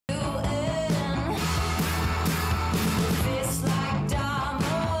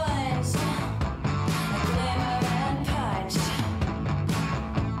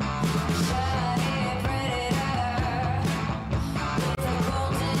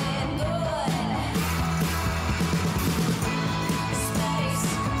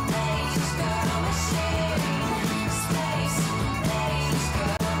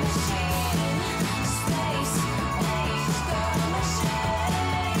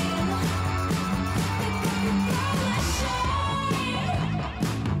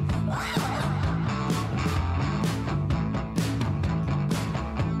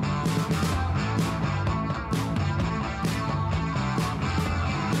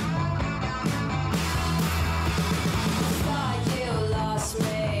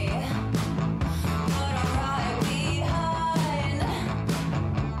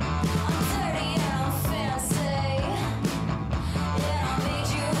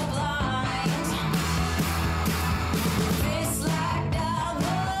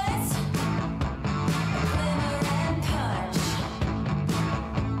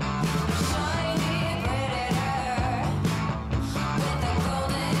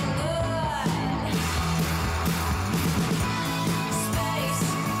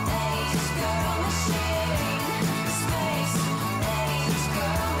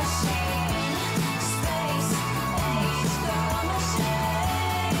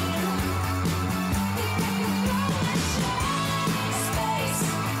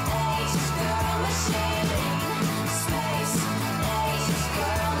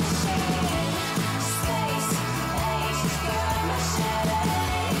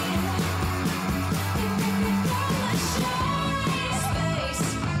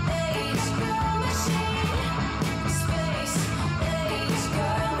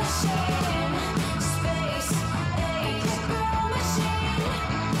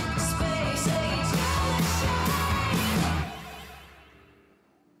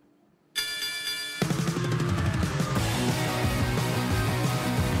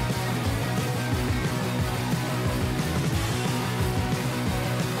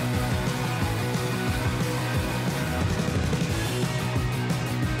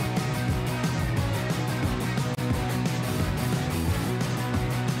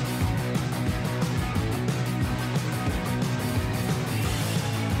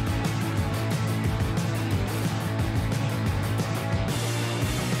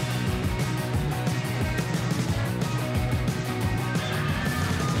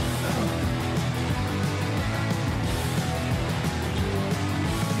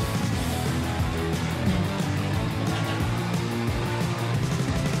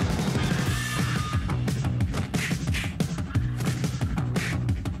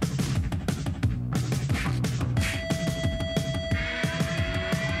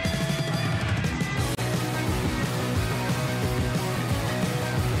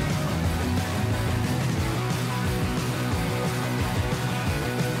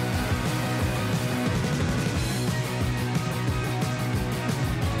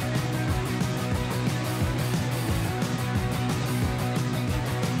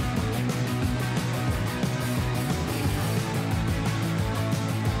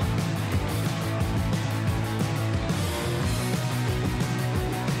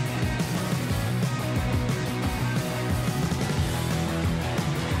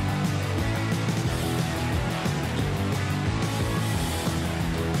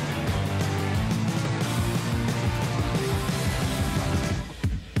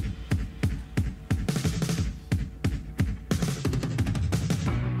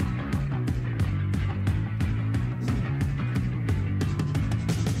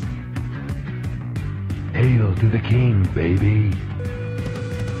to the king, baby.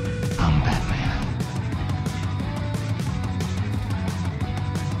 I'm Batman.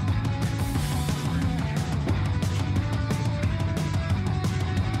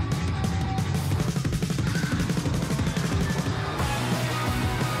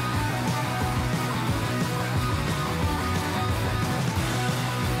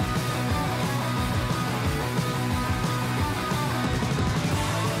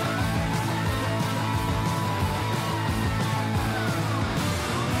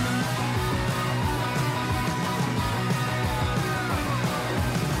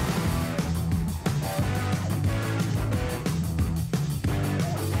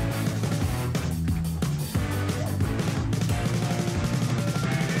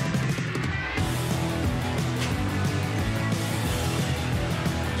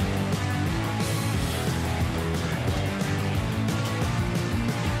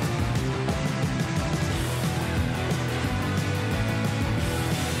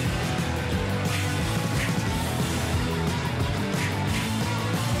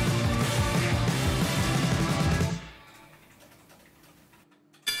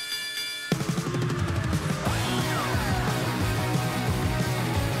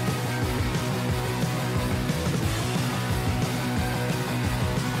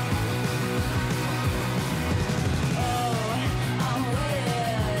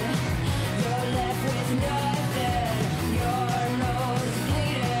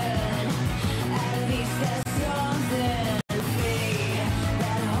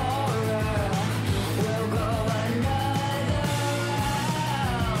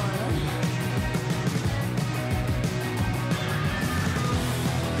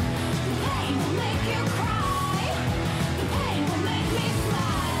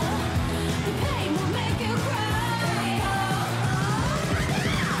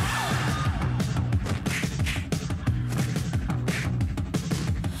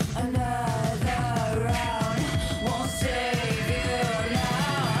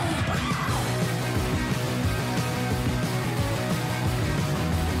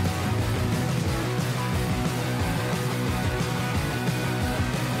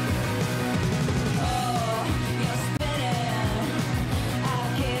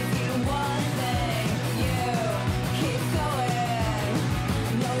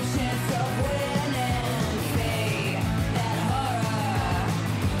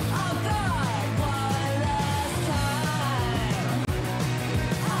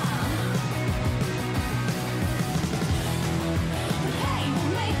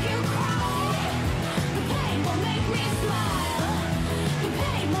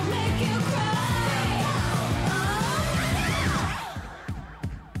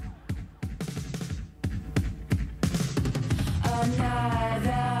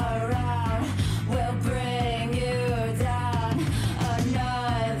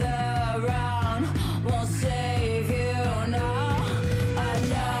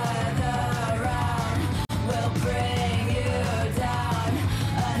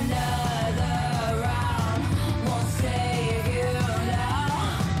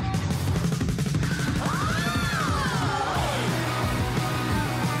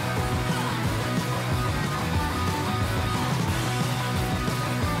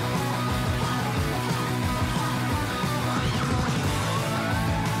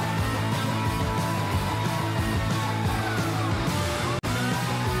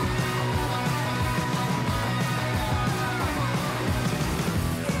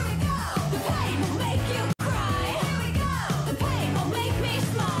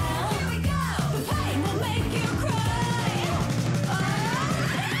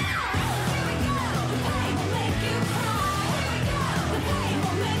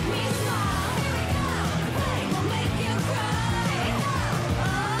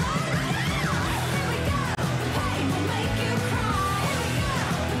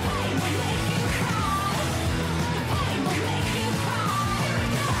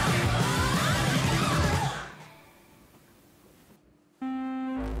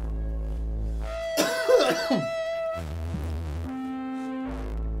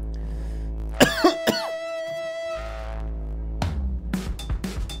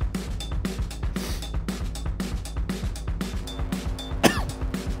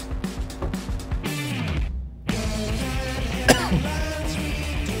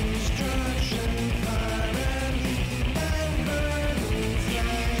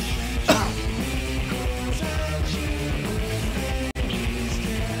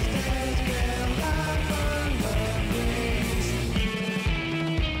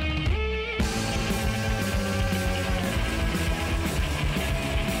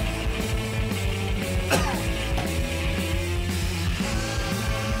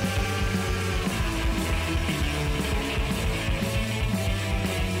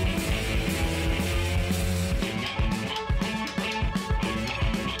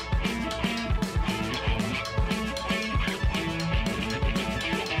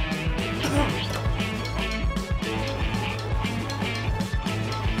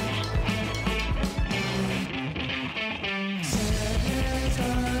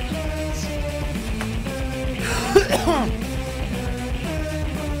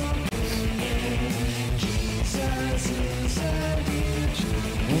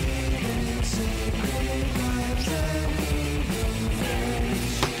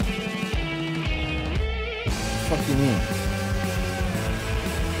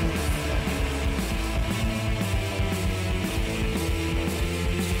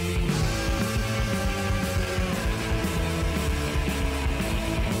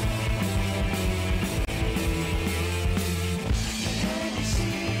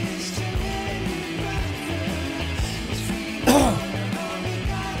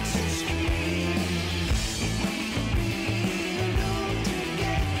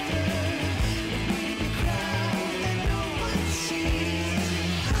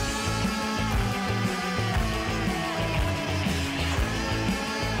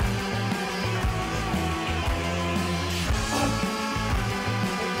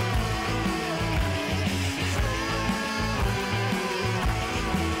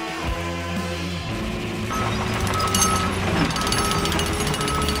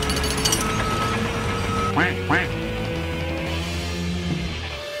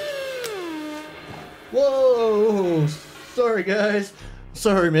 Sorry, guys.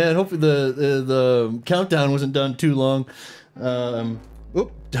 Sorry, man. Hopefully the countdown wasn't done too long.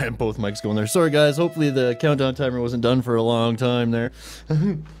 Oop, damn, both mics going there. Sorry, guys. Hopefully the countdown timer wasn't done for a long time there.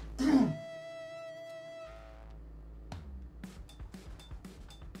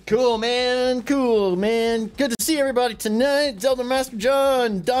 Cool, man. Cool, man. Good to see everybody tonight. Zelda Master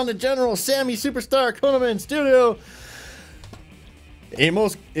John, Donna General, Sammy Superstar, Konoman Studio.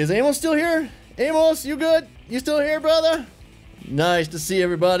 Amos, is Amos still here? Amos, you good? You still here, brother? Nice to see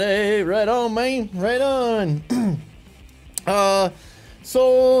everybody. Right on, man. Right on.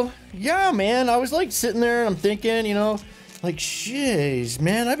 So yeah, man. I was like sitting there and I'm thinking, you know, like, jeez,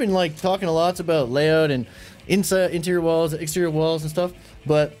 man. I've been like talking a lot about layout and inside, interior walls, exterior walls and stuff.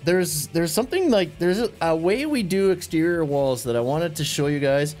 But there's something like there's a way we do exterior walls that I wanted to show you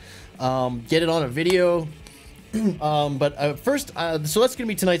guys. Get it on a video. But first, so that's gonna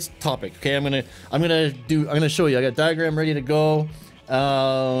be tonight's topic. Okay, I'm gonna show you. I got a diagram ready to go.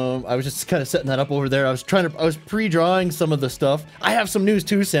 I was just kind of setting that up over there. I was pre-drawing some of the stuff. I have some news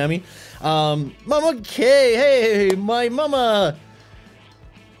too, Sammy. Mama K, hey, my mama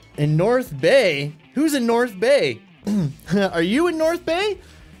in North Bay. Who's in North Bay? Are you in North Bay?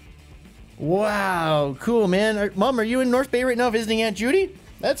 Wow, cool, man. Mom, are you in North Bay right now visiting Aunt Judy?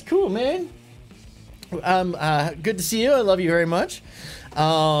 That's cool, man. Good to see you. I love you very much.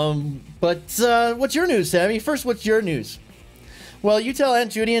 But what's your news, Sammy? First, what's your news? Well, you tell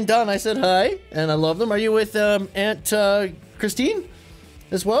Aunt Judy and Don I said hi, and I love them. Are you with Aunt Christine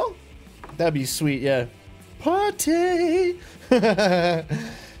as well? That'd be sweet, yeah. Party!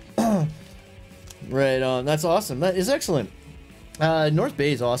 Right on. That's awesome. That is excellent. North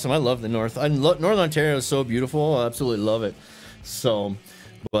Bay is awesome. I love the North. Northern Ontario is so beautiful. I absolutely love it. So,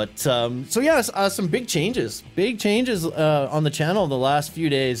 but so yeah, some big changes. Big changes on the channel the last few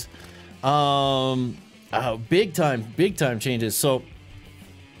days. Big time changes. So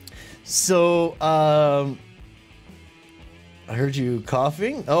I heard you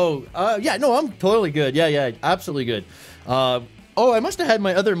coughing. Oh, yeah, no, I'm totally good. Yeah, absolutely good. Oh, I must have had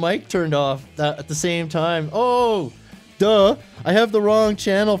my other mic turned off at the same time. Oh, duh. I have the wrong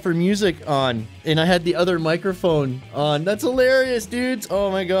channel for music on, and I had the other microphone on. That's hilarious, dudes.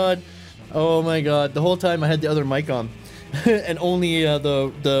 Oh my god. Oh my god. The whole time I had the other mic on. And only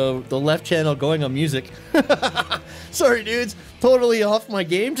the left channel going on music. Sorry, dudes. Totally off my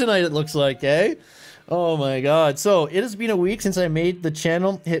game tonight, it looks like, eh? Oh my god. So it has been a week since I made the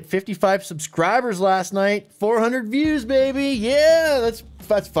channel. Hit 55 subscribers last night. 400 views, baby. Yeah,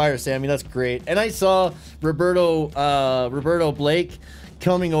 that's fire, Sammy. That's great. And I saw Roberto Blake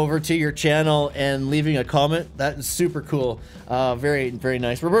coming over to your channel and leaving a comment. That is super cool. Very, very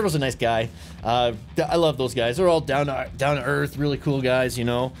nice. Roberto's a nice guy. I love those guys. They're all down to earth, really cool guys, you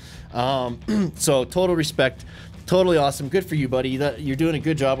know. So total respect. Totally awesome. Good for you, buddy. You're doing a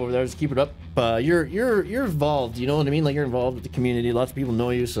good job over there. Just keep it up. You're involved. You know what I mean? Like, you're involved with the community. Lots of people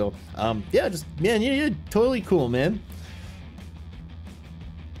know you. So yeah, just man, you're totally cool, man.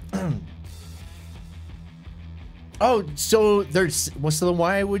 Oh, so there's. Well, so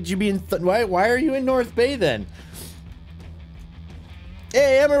why would you be in? Why are you in North Bay then?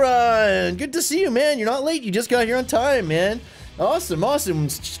 Hey, Amaran, good to see you, man. You're not late. You just got here on time, man. Awesome.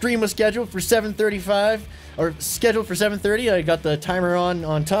 Stream was scheduled for 7:35. Or scheduled for 7:30. I got the timer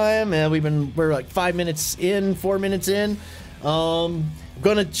on time, and we're like 4 minutes in. I'm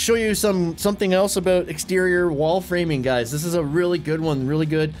gonna show you something else about exterior wall framing, guys. This is a really good one, really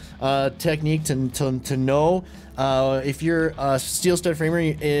good technique to know. If you're a steel stud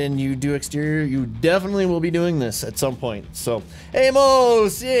framer and you do exterior, you definitely will be doing this at some point. So, hey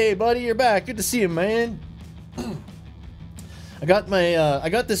Mos, hey buddy, you're back. Good to see you, man. I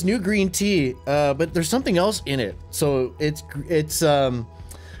got this new green tea, but there's something else in it. So it's I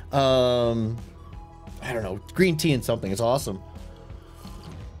don't know, green tea and something. It's awesome.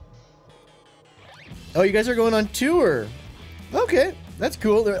 Oh, you guys are going on tour. Okay, that's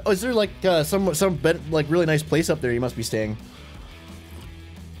cool. Is there like some like really nice place up there you must be staying?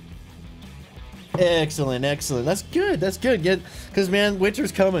 Excellent. That's good. Because man,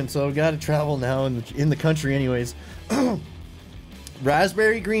 winter's coming, so I've got to travel now in the country, anyways.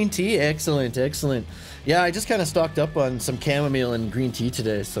 Raspberry green tea, excellent. Yeah, I just kind of stocked up on some chamomile and green tea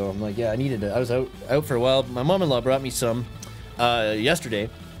today, so I'm like, yeah, I needed it. I was out for a while. My mom-in-law brought me some yesterday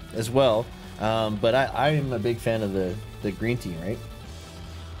as well, but I am a big fan of the green tea, right?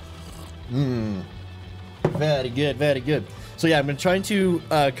 Very good. So yeah, I've been trying to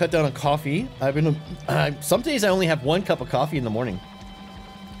cut down on coffee. Some days I only have 1 cup of coffee in the morning,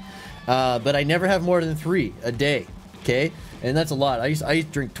 but I never have more than 3 a day. Okay. And that's a lot. I used to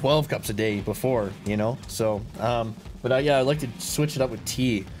drink 12 cups a day before, you know. So yeah, I'd like to switch it up with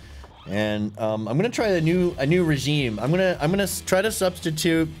tea. And I'm gonna try a new regime. I'm gonna try to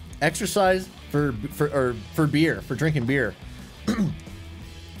substitute exercise for beer, for drinking beer.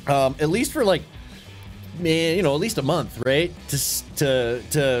 At least for like, you know, at least a month, right? To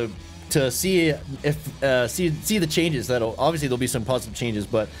see if see the changes. That'll obviously there'll be some positive changes,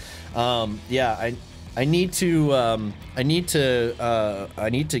 but yeah, I need to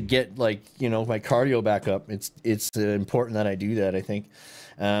get, like, you know, my cardio back up. It's important that I do that, I think.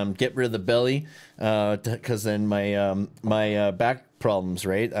 Get rid of the belly, because then my back problems,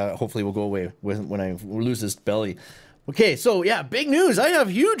 right? Hopefully will go away when I lose this belly. Okay, so yeah, big news. I have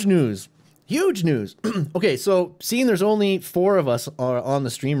huge news. Huge news. Okay, so seeing there's only 4 of us on the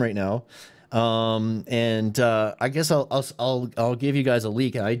stream right now, and I guess I'll give you guys a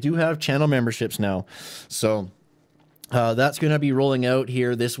leak. I do have channel memberships now, so that's gonna be rolling out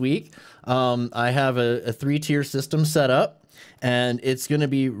here this week. I have a 3-tier system set up. And it's going to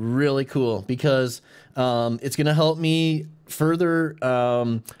be really cool because it's going to help me further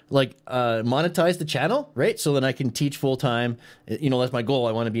monetize the channel, right? So that I can teach full time. You know, that's my goal.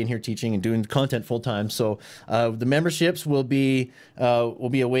 I want to be in here teaching and doing content full time. So the memberships will be a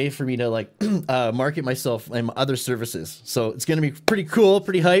way for me to like market myself and my other services. So it's going to be pretty cool,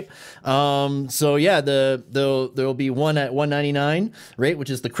 pretty hype. So yeah, there'll be one at $1.99, right, which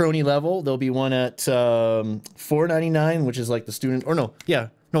is the Krony level. There'll be one at $4.99, which is like the student, or no, yeah.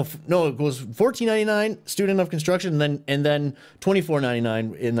 No, it goes $14.99 student of construction, and then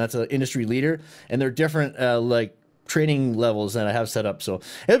 $24.99, and that's an industry leader. And they're different like training levels that I have set up, so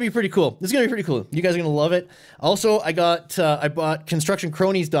it'll be pretty cool. It's gonna be pretty cool. You guys are gonna love it. Also, I bought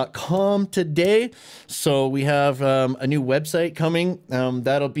constructionkronies.com today, so we have a new website coming.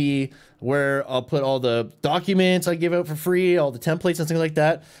 That'll be where I'll put all the documents I give out for free, all the templates and things like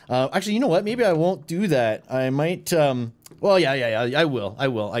that. Actually, you know what? Maybe I won't do that. I might. Well, yeah, I will. I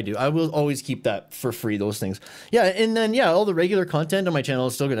will always keep that for free, those things. Yeah, and then, yeah, all the regular content on my channel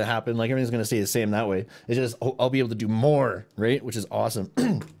is still going to happen. Like, everything's going to stay the same that way. It's just, I'll be able to do more, right? Which is awesome.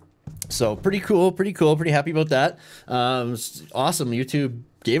 So, pretty cool, pretty happy about that. Awesome, YouTube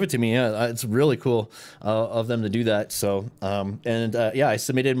gave it to me. Yeah, it's really cool of them to do that. So, yeah, I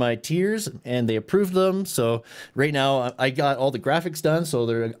submitted my tiers and they approved them. So right now I got all the graphics done.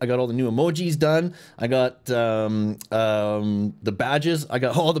 So I got all the new emojis done. I got the badges. I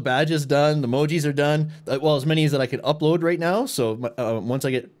got all the badges done. The emojis are done. Well, as many as that I could upload right now. So once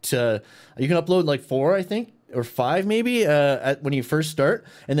I get to, you can upload like 4, I think, or 5 maybe when you first start,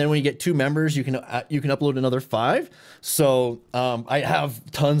 and then when you get 2 members, you can upload another 5. So I have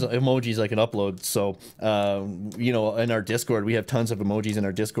tons of emojis I can upload. So you know, in our Discord, we have tons of emojis in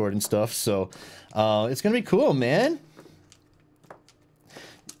our Discord and stuff. So it's gonna be cool, man.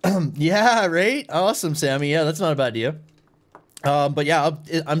 Yeah, right. Awesome, Sammy. Yeah, that's not a bad idea. But yeah,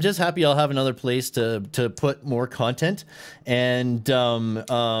 I'm just happy I'll have another place to put more content, and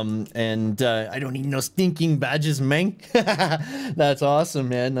I don't need no stinking badges, man. That's awesome,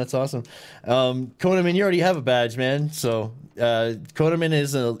 man. That's awesome. Konaman, you already have a badge, man. So Konaman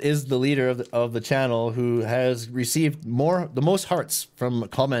is the leader of the channel who has received the most hearts from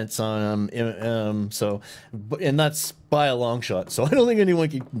comments on so, and that's by a long shot. So I don't think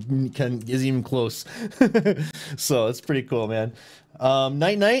anyone is even close. So it's pretty cool, man.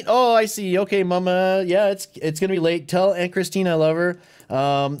 Night. Oh, I see. Okay, Mama. Yeah, it's gonna be late. Tell Aunt Christine I love her.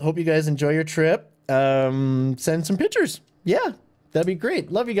 Hope you guys enjoy your trip. Send some pictures. Yeah, that'd be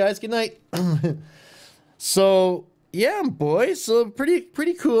great. Love you guys. Good night. So yeah, boys. So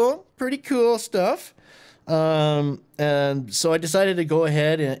pretty cool stuff. And so I decided to go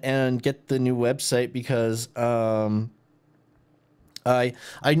ahead and get the new website because I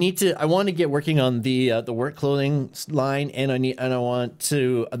want to get working on the work clothing line, and I want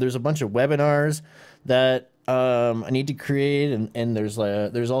to. There's a bunch of webinars that I need to create, and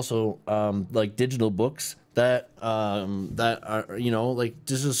there's also like digital books that are, you know, like,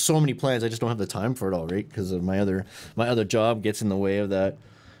 there's just so many plans. I just don't have the time for it all, right? Because of my other job gets in the way of that.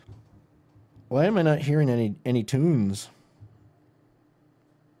 Why am I not hearing any tunes?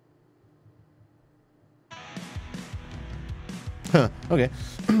 Huh, okay.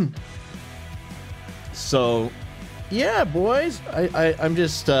 So, yeah, boys, I'm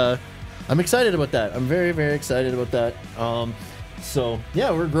just, I'm excited about that. I'm very, very excited about that. So,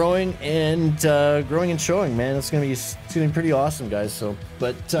 yeah, we're growing and showing, man. It's gonna be pretty awesome, guys. So,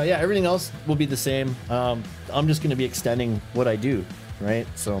 but, yeah, everything else will be the same. I'm just gonna be extending what I do, right?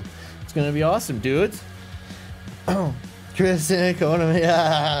 So, it's gonna be awesome, dudes. Oh, Chris and Conan,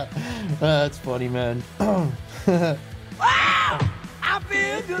 yeah. That's funny, man. Wow! I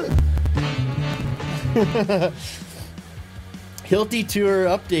feel good. Hilti Tour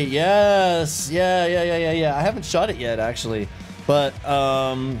update. Yes. Yeah. I haven't shot it yet, actually. But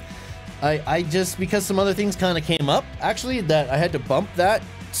I just, because some other things kind of came up, actually, that I had to bump that.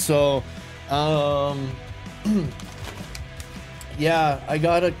 So, yeah, I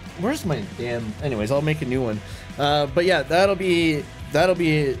gotta, where's my damn, anyways, I'll make a new one. But yeah, that'll be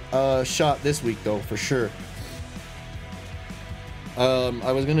shot this week though, for sure.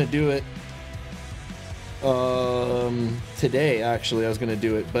 I was gonna do it today, actually. I was gonna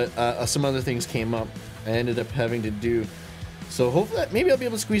do it, but some other things came up I ended up having to do. So hopefully maybe I'll be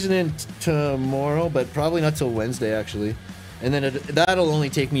able to squeeze it in tomorrow, but probably not till Wednesday, actually. And then that'll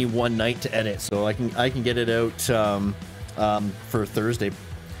only take me one night to edit, so I can get it out for Thursday.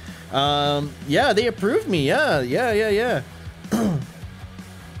 Yeah, they approved me. Yeah.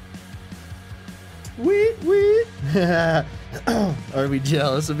 Wheat. Are we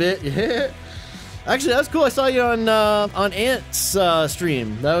jealous a bit? Yeah. Actually, that's cool. I saw you on Ant's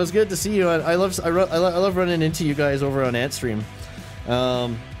stream. That was good to see you. I love running into you guys over on Ant's stream.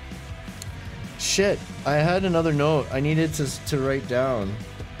 Shit, I had another note I needed to write down.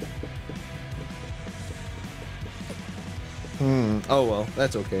 Oh well,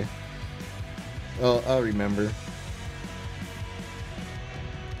 that's okay. I'll remember.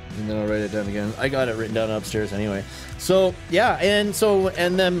 And then I'll write it down again. I got it written down upstairs anyway. So yeah, and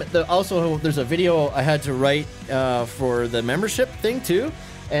then also there's a video I had to write for the membership thing too,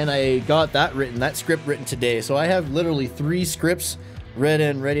 and I got that script written today. So I have literally 3 scripts read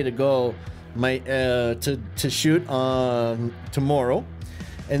and ready to go. To shoot on tomorrow,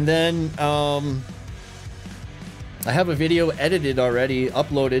 and then I have a video edited already,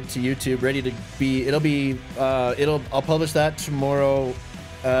 uploaded to YouTube, ready to be. I'll publish that tomorrow,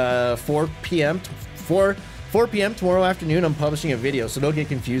 4 p.m. tomorrow afternoon. I'm publishing a video, so don't get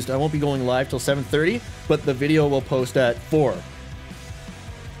confused. I won't be going live till 7:30, but the video will post at 4.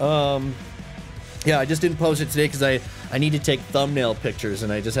 Yeah, I just didn't post it today because I need to take thumbnail pictures,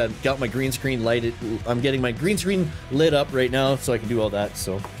 and I just got my green screen lighted. I'm getting my green screen lit up right now so I can do all that.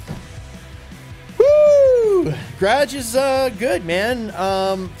 So, woo! Garage is good, man.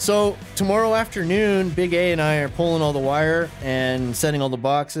 So tomorrow afternoon, Big A and I are pulling all the wire and setting all the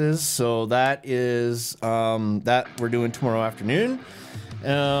boxes. So that is that we're doing tomorrow afternoon.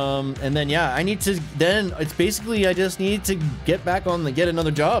 And then yeah, it's basically I just need to get back on get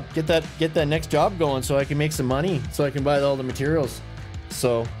another job, get that next job going so I can make some money, so I can buy all the materials.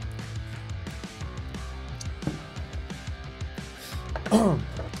 So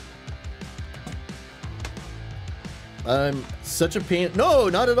I'm such a pain. No,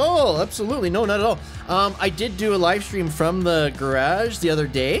 not at all. Absolutely no, not at all. I did do a live stream from the garage the other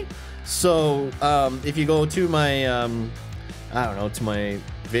day. So if you go to my I don't know, to my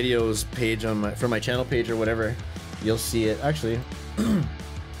videos page for my channel page or whatever, you'll see it. Actually, I'm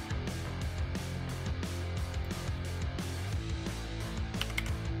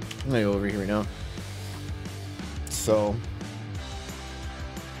gonna go over here right now. So,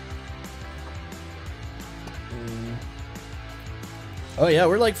 oh yeah,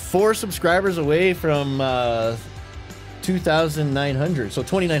 we're like 4 subscribers away from 2,900, so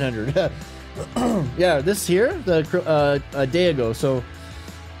 2,900. Yeah, this here, a day ago. So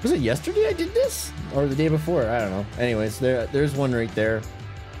was it yesterday I did this, or the day before? I don't know. Anyways, there's one right there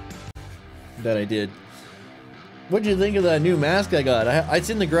that I did. What do you think of that new mask I got? It's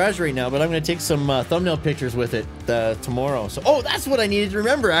in the garage right now, but I'm gonna take some thumbnail pictures with it tomorrow. So, oh, that's what I needed to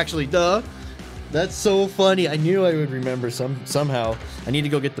remember, actually. Duh. That's so funny. I knew I would remember somehow. I need to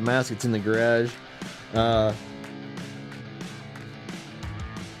go get the mask. It's in the garage.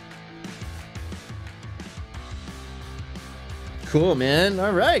 Cool, man.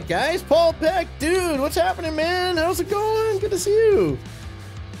 All right, guys. Paul Peck, dude, what's happening, man? How's it going? Good to see you.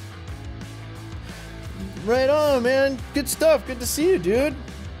 Right on, man. Good stuff. Good to see you, dude.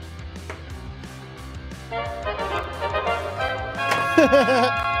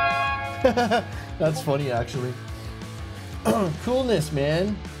 That's funny, actually. Coolness,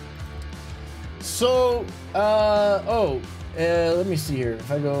 man. So, let me see here. If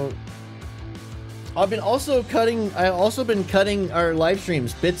I go... I've also been cutting our live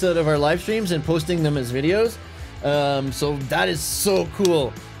streams, bits out of our live streams, and posting them as videos. So that is so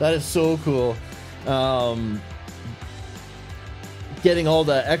cool. That is so cool. Getting all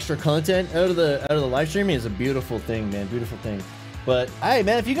the extra content out of the live streaming is a beautiful thing, man. Beautiful thing. But hey,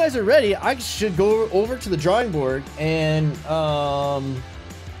 man, if you guys are ready, I should go over to the drawing board and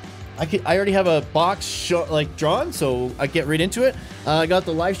I already have a box drawn, so I get right into it. I got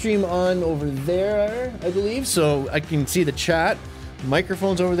the live stream on over there, I believe, so I can see the chat.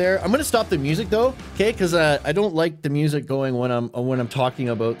 microphones over there. I'm gonna stop the music though, okay? Because I don't like the music going when I'm talking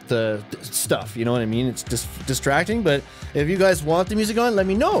about the stuff. You know what I mean? It's just distracting. But if you guys want the music on, let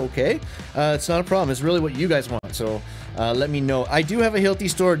me know, okay? It's not a problem. It's really what you guys want. So let me know. I do have a Hilti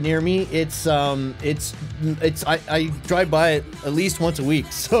store near me. I drive by it at least once a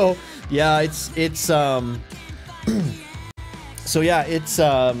week. So yeah, it's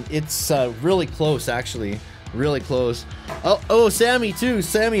really close actually. Really close. Oh, Sammy too.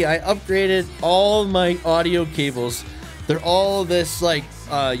 Sammy, I upgraded all my audio cables. They're all this like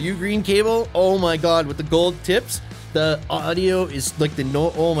U-green cable. Oh my god, with the gold tips. The audio is like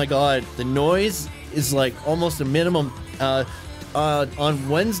oh my god, the noise is like almost a minimum. On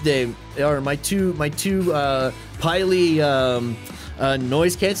Wednesday, or my two Piley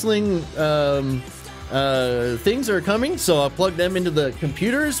noise canceling things are coming, so I'll plug them into the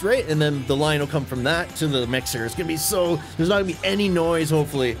computers, right? And then the line will come from that to the mixer. It's gonna be there's not gonna be any noise,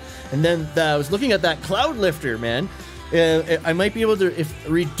 hopefully. And then I was looking at that cloud lifter, man. I might be able to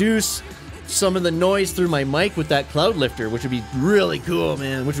reduce some of the noise through my mic with that cloud lifter, which would be really cool,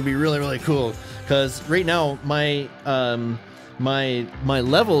 man. Which would be really, really cool. Because right now, my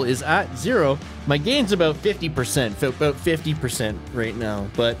level is at 0. My gain's about 50%, right now,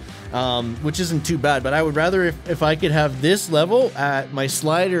 but which isn't too bad. But I would rather if I could have this level at my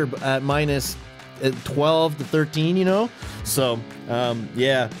slider at minus 12 to 13, you know. So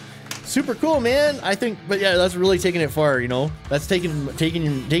yeah, super cool, man. I think, but yeah, that's really taking it far, you know. That's taking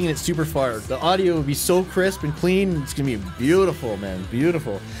it super far. The audio would be so crisp and clean. It's gonna be beautiful, man.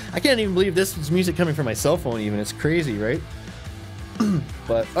 Beautiful. I can't even believe this is music coming from my cell phone. Even it's crazy, right?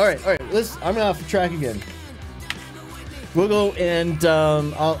 But all right, I'm gonna off the track again. We'll go and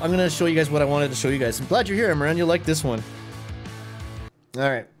I'm gonna show you guys what I wanted to show you guys. I'm glad you're here, Amaran. You'll like this one. All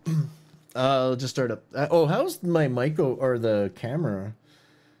right, I'll just start up. Oh, how's my mic or the camera?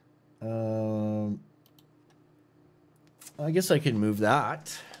 I guess I can move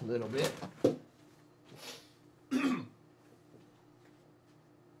that a little bit. Oh,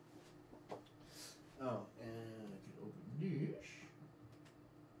 and I can open this.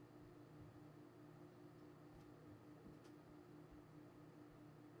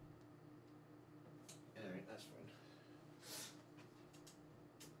 Alright, that's fine.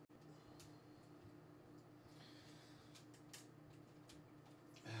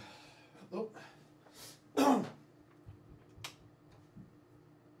 Oh.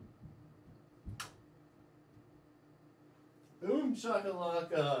 Boom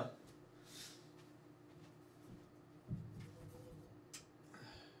shakalaka.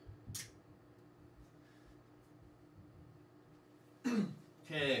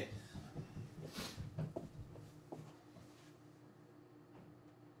 Okay.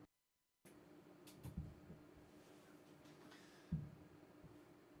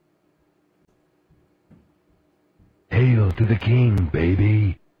 Hail to the king,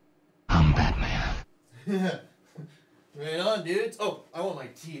 baby. I'm Batman. Right on, dudes. Oh, I want my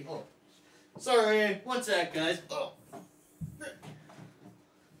tea. Oh, sorry. One sec, guys. Oh.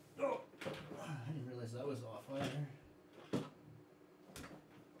 Oh. I didn't realize that was off either.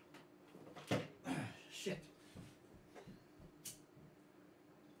 Shit.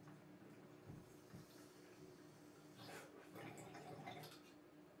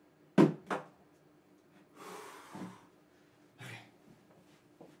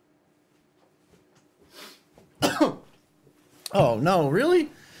 Oh, no, really?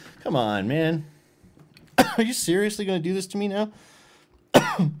 Come on, man. Are you seriously going to do this to me now?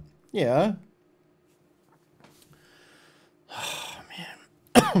 Yeah. Oh,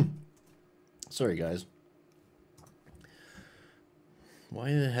 man. Sorry, guys.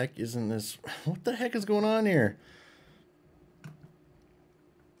 Why the heck isn't this... What the heck is going on here?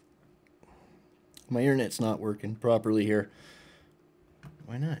 My internet's not working properly here.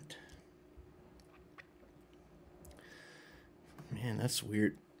 Why not? Man, that's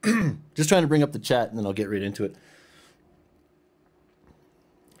weird. Just trying to bring up the chat and then I'll get right into it.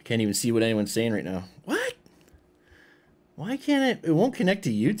 I can't even see what anyone's saying right now. What? Why can't it won't connect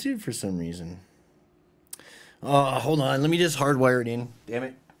to YouTube for some reason. Oh, hold on. Let me just hardwire it in. Damn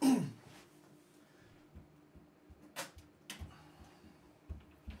it.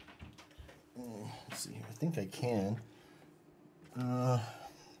 Let's see. I think I can.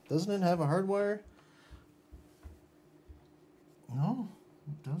 Doesn't it have a hardwire? No,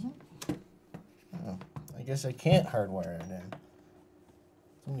 it doesn't. Oh, I guess I can't hardwire it in.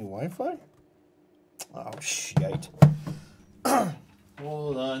 It's only Wi-Fi? Oh, shite.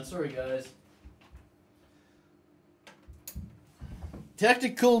 Hold on. Sorry, guys.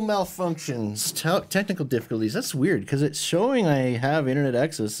 Technical malfunctions, technical difficulties. That's weird because it's showing I have internet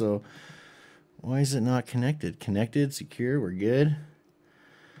access. So why is it not connected? Connected, secure. We're good.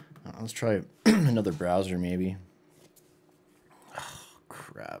 Let's try another browser, maybe. Oh,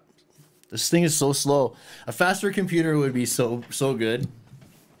 crap! This thing is so slow. A faster computer would be so good.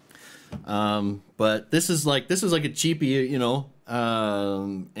 But this is like a cheapie, you know.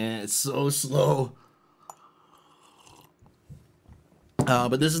 And it's so slow.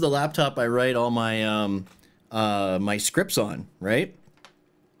 But this is the laptop I write all my my scripts on, right?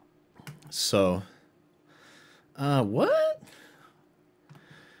 So, what?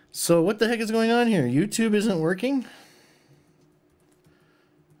 So what the heck is going on here? YouTube isn't working?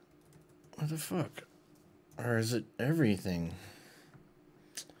 What the fuck? Or is it everything?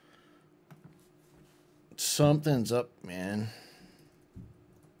 Something's up, man.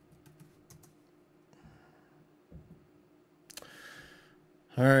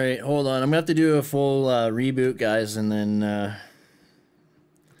 All right, hold on. I'm gonna have to do a full reboot, guys, and then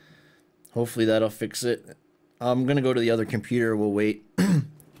hopefully that'll fix it. I'm gonna go to the other computer. We'll wait.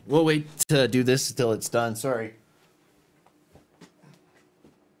 We'll wait to do this until it's done. Sorry.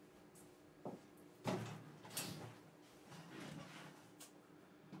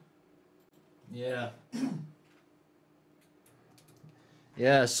 Yeah.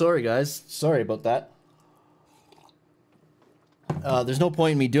 Yeah, sorry guys. Sorry about that. There's no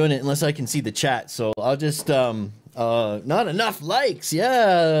point in me doing it unless I can see the chat, so I'll just not enough likes.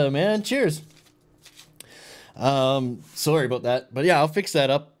 Yeah, man. Cheers. Sorry about that. But yeah, I'll fix that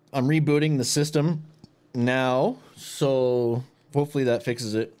up. I'm rebooting the system now, so hopefully that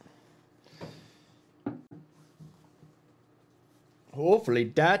fixes it. Hopefully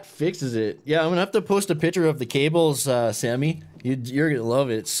that fixes it. Yeah, I'm gonna have to post a picture of the cables, Sammy. You're gonna love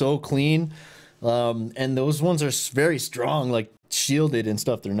it. It's so clean. And those ones are very strong, like shielded and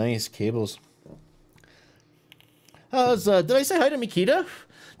stuff. They're nice cables. Did I say hi to Mikita?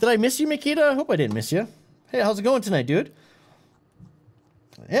 Did I miss you, Mikita? I hope I didn't miss you. Hey, how's it going tonight, dude?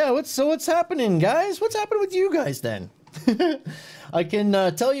 Yeah, what's happening, guys? What's happening with you guys then? I can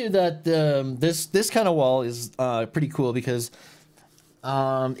tell you that this kind of wall is pretty cool because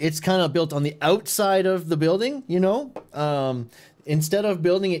it's kind of built on the outside of the building, you know? Instead of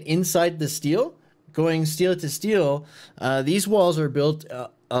building it inside the steel, going steel to steel, these walls are built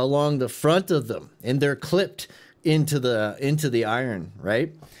along the front of them, and they're clipped into the iron,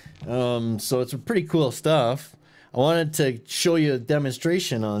 right? So it's pretty cool stuff. I wanted to show you a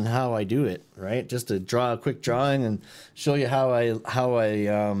demonstration on how I do it, right? Just to draw a quick drawing and show you how I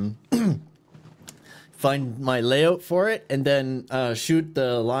find my layout for it, and then shoot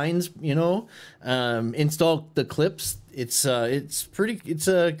the lines, you know, install the clips. It's a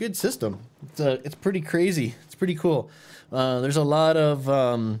good system. It's pretty crazy. It's pretty cool. There's a lot of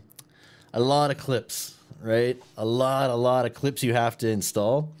clips, right? A lot of clips you have to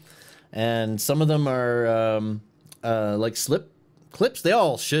install, and some of them are like slip clips. They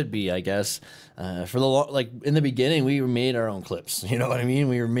all should be, I guess. For the like in the beginning, we made our own clips. You know what I mean?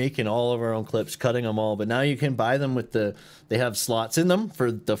 We were making all of our own clips, cutting them all. But now you can buy them with they have slots in them for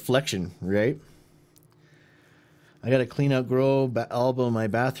deflection, right? I gotta clean out elbow my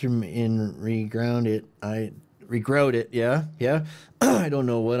bathroom and reground it. I regrout it. Yeah. I don't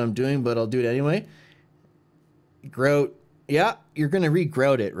know what I'm doing, but I'll do it anyway. Grout. Yeah, you're gonna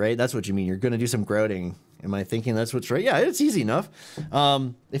regrout it, right? That's what you mean. You're gonna do some grouting. Am I thinking that's what's right? Yeah, it's easy enough.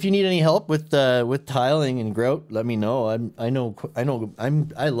 If you need any help with tiling and grout, let me know.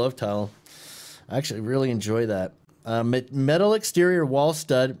 I love tile. I actually really enjoy that. Metal exterior wall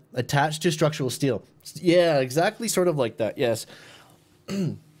stud attached to structural steel. Yeah, exactly, sort of like that. Yes.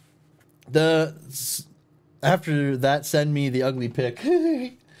 After that, send me the ugly pic.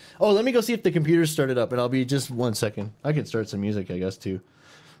 Oh, let me go see if the computer's started up, and I'll be just 1 second. I can start some music, I guess, too.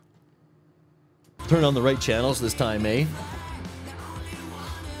 Turn on the right channels this time, eh?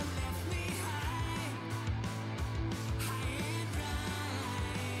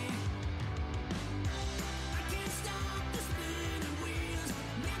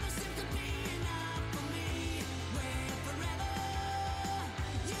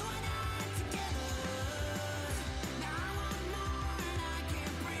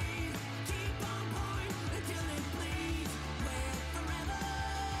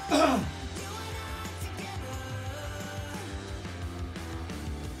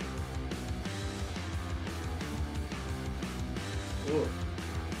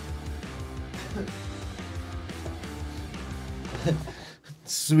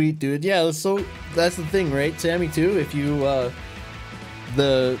 Sweet, dude. Yeah, so that's the thing, right, Sammy, too? If you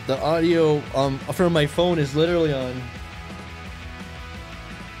the audio from my phone is literally on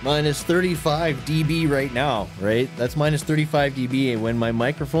minus 35 dB right now, right? That's minus 35 dB when my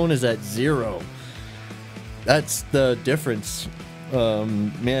microphone is at 0. That's the difference.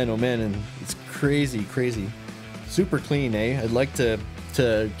 Man, oh man, and it's crazy, crazy. Super clean, eh? I'd like to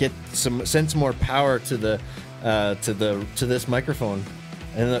get send some more power to this microphone,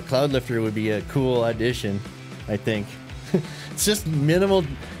 and the cloud lifter would be a cool addition, I think. It's just minimal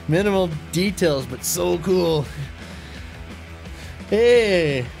details, but so cool.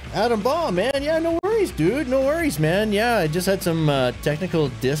 Hey, Adam Baum, man. Yeah, no worries, dude. No worries, man. Yeah, I just had some technical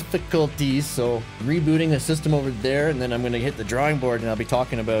difficulties, so rebooting the system over there, and then I'm going to hit the drawing board, and I'll be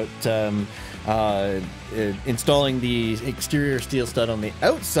talking about installing the exterior steel stud on the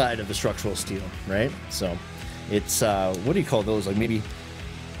outside of the structural steel, right? So it's, what do you call those? Like maybe,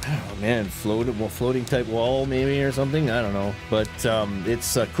 I don't know, man, floating type wall maybe or something. I don't know, but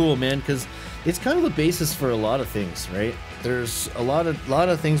it's cool, man, because it's kind of the basis for a lot of things, right? There's a lot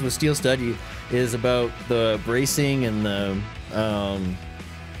of things with steel stud is about the bracing and the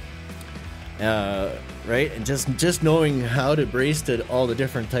right, and just knowing how to brace to all the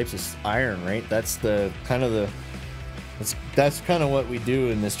different types of iron, right? That's kind of what we do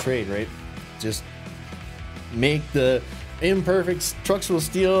in this trade, right? Just make the imperfect structural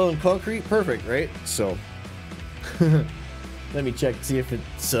steel and concrete perfect, right? So let me check, see if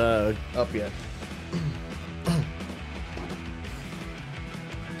it's up yet.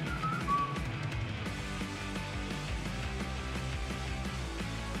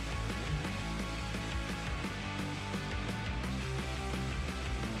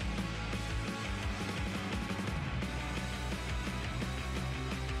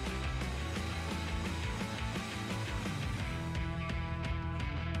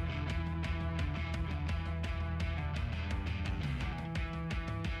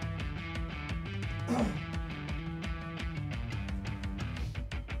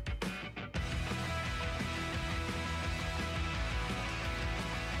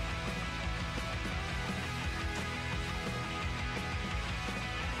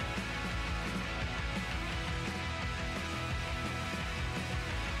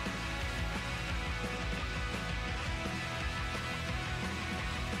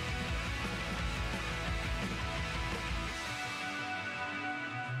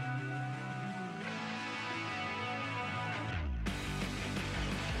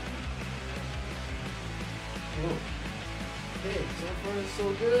 Hey, so far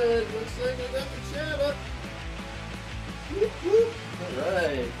so good. Looks like I got the chat up. Whoop, whoop. All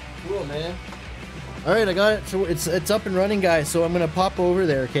right, cool, man. All right, I got it. So it's up and running, guys. So I'm gonna pop over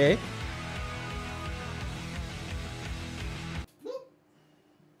there, okay?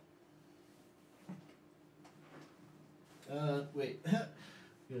 Wait.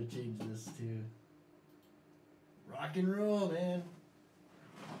 Gotta change this to rock and roll, man.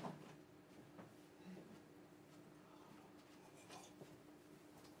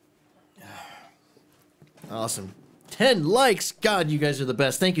 Awesome. 10 likes. God, you guys are the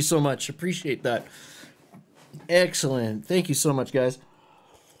best. Thank you so much. Appreciate that. Excellent. Thank you so much, guys.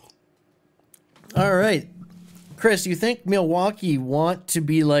 All right. Chris, you think Milwaukee want to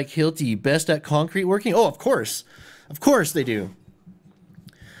be like Hilti, best at concrete working? Oh, of course. Of course they do.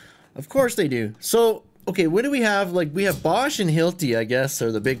 Of course they do. So, okay, what do we have? Like, we have Bosch and Hilti, I guess,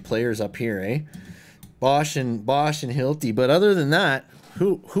 are the big players up here, eh? Bosch and Hilti. But other than that,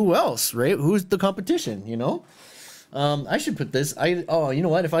 who else, right? Who's the competition, you know? I should put this. Oh, you know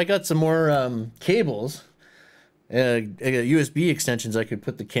what? If I got some more cables, USB extensions, I could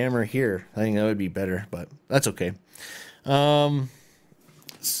put the camera here. I think that would be better, but that's okay.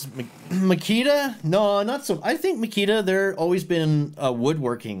 Makita? No, not so. I think Makita, they're always been a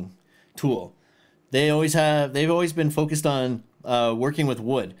woodworking tool. They've always been focused on working with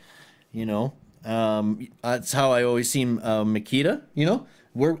wood, you know? That's how I always seen Makita, you know,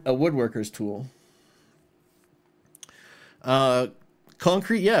 a woodworker's tool.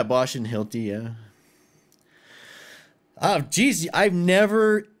 Concrete, yeah, Bosch and Hilti, yeah. Oh, geez, I've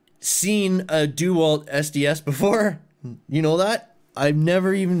never seen a DeWalt SDS before. You know that? I've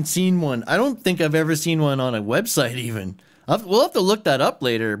never even seen one. I don't think I've ever seen one on a website even. We'll have to look that up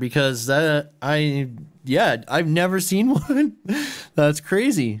later because I've never seen one. That's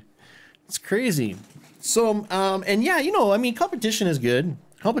crazy. It's crazy. So, and yeah, you know, I mean, competition is good.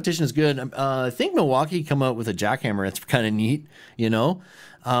 Competition is good. I think Milwaukee come out with a jackhammer. It's kind of neat, you know.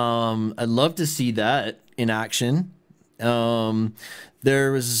 I'd love to see that in action. They're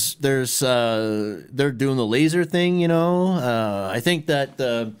doing the laser thing, you know. I think that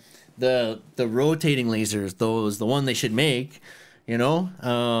the rotating lasers, the one they should make, you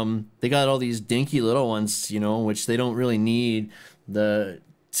know. They got all these dinky little ones, you know, which they don't really need the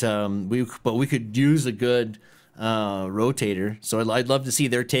we could use a good rotator. So I'd love to see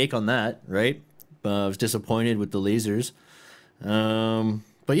their take on that, right? I was disappointed with the lasers.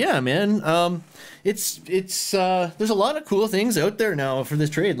 But yeah, man, it's there's a lot of cool things out there now for this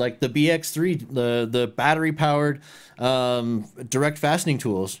trade, like the BX3, the battery powered direct fastening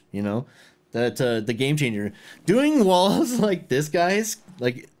tools, you know, that the game changer. Doing walls like this, guys,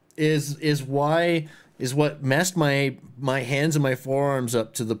 like is what messed my hands and my forearms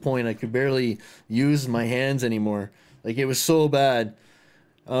up to the point I could barely use my hands anymore. Like, it was so bad.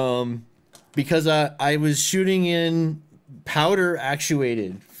 Because I was shooting in powder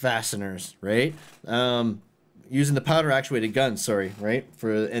actuated fasteners, right? Using the powder actuated guns, sorry, right?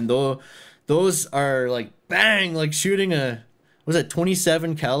 Those are like bang, like shooting a, was that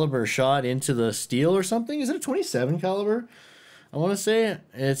 27 caliber shot into the steel or something? Is it a 27 caliber? I want to say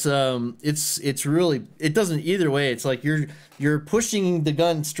it's really, it doesn't either way. It's like you're pushing the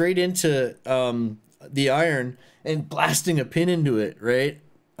gun straight into the iron and blasting a pin into it, right?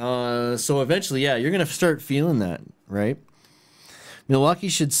 So eventually, yeah, you're gonna start feeling that, right? Milwaukee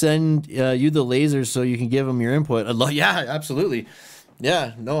should send you the lasers so you can give them your input. Yeah, absolutely.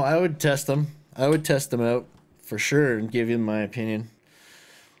 Yeah, no, I would test them. I would test them out for sure and give you my opinion.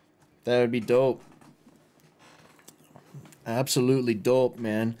 That would be dope. Absolutely dope,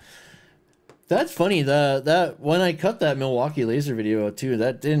 man. That's funny. That when I cut that Milwaukee laser video out too,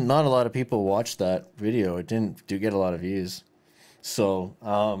 not a lot of people watched that video. It didn't get a lot of views. So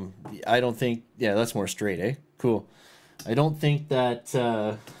I don't think, yeah, that's more straight, eh? Cool. I don't think that.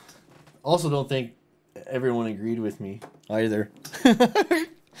 Also, don't think everyone agreed with me either.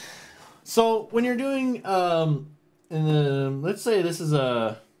 So when you're doing let's say this is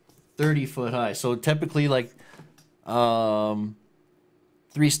a 30-foot high. So typically like 3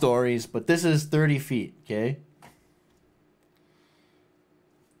 stories, but this is 30 feet, okay?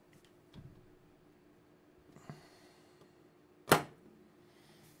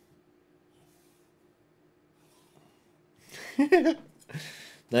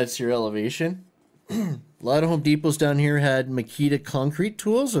 That's your elevation. A lot of Home Depots down here had Makita concrete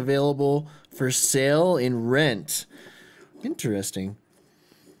tools available for sale in rent. Interesting.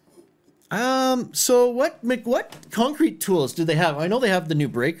 So what concrete tools do they have? I know they have the new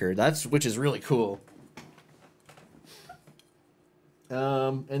breaker, which is really cool.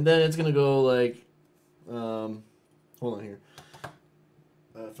 And then it's gonna go like, hold on here.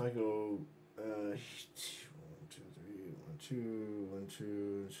 If I go, 1, 2, 3, 1,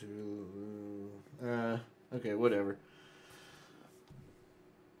 2, 2, okay, whatever.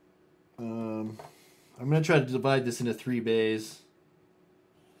 I'm gonna try to divide this into 3 bays.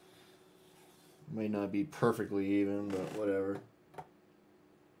 Might not be perfectly even, but whatever.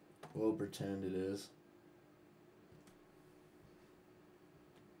 We'll pretend it is.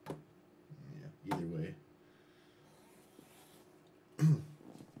 Yeah, either way.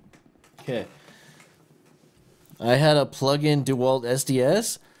 Okay. I had a plug-in DeWalt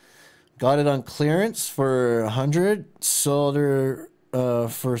SDS. Got it on clearance for 100. Sold her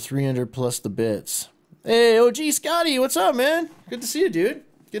for 300 plus the bits. Hey, OG Scotty, what's up, man? Good to see you, dude.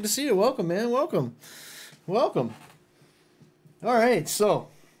 Good to see you. Welcome, man. Welcome. Welcome. All right, so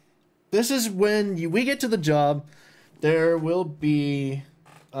this is when we get to the job. There will be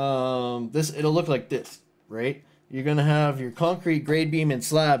it'll look like this, right? You're gonna have your concrete grade beam and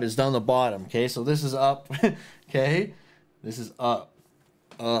slab is down the bottom, okay? So this is up, okay? This is up,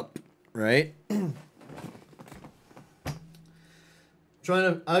 right?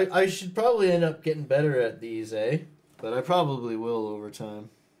 I should probably end up getting better at these, eh? But I probably will over time.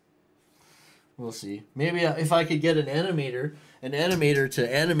 We'll see. Maybe if I could get an animator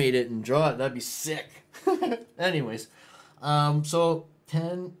to animate it and draw it, that'd be sick. Anyways, so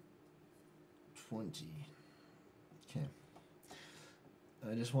 10, 20. Okay.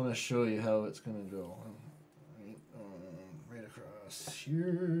 I just want to show you how it's gonna go. Right across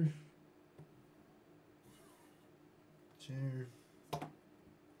here. Here.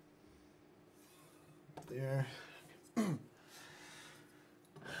 There.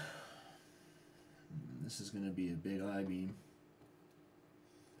 This is going to be a big I-beam.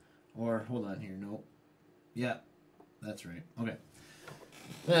 Or, hold on here, no. Yeah, that's right. Okay.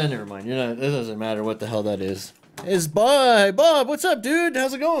 Never mind. It doesn't matter what the hell that is. It's Bob. Bob, what's up, dude?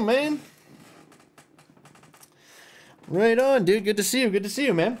 How's it going, man? Right on, dude. Good to see you. Good to see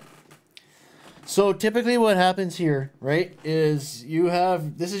you, man. So typically what happens here, right, is you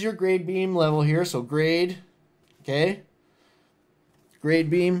have, this is your grade beam level here. So grade, okay? Grade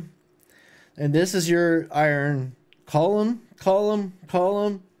beam. And this is your iron column, okay?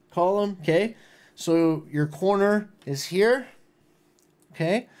 So your corner is here,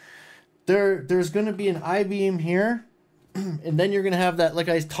 okay, there's going to be an I-beam here, and then you're going to have that, like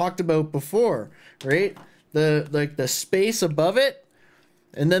I talked about before, right? The space above it,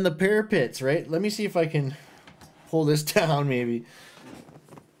 and then the parapets, right? Let me see if I can pull this down, maybe.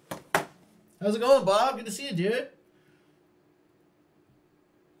 How's it going, Bob? Good to see you, dude.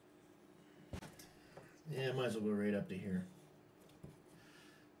 Yeah, might as well go right up to here.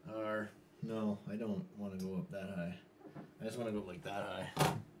 Or, no, I don't want to go up that high. I just want to go like that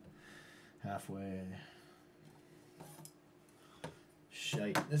high. Halfway.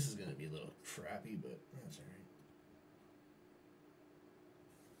 Shite. This is going to be a little crappy, but that's alright.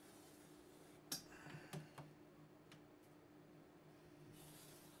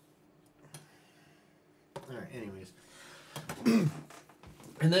 Alright, anyways.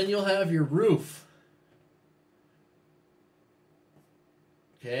 And then you'll have your roof.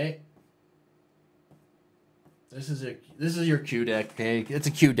 Okay. This is your Q deck, okay? It's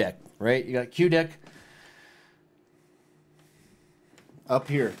a Q deck, right? You got Q deck up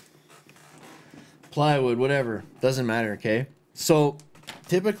here. Plywood, whatever. Doesn't matter, okay? So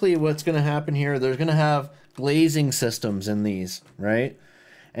typically what's going to happen here, they're going to have glazing systems in these, right?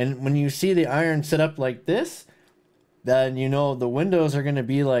 And when you see the iron set up like this, then you know the windows are going to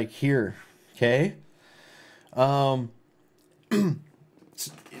be like here, okay?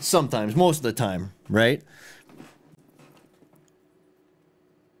 Sometimes, most of the time, right?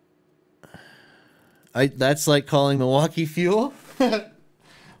 That's like calling Milwaukee fuel.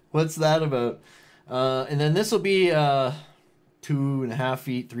 What's that about? And then this will be 2.5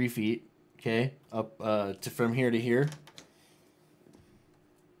 feet, 3 feet, okay, up to from here to here.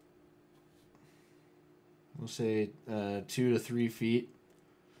 We'll say 2 to 3 feet,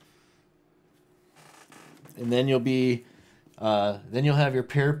 and then you'll have your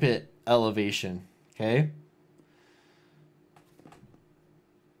parapet elevation, okay?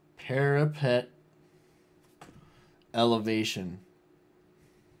 Parapet elevation,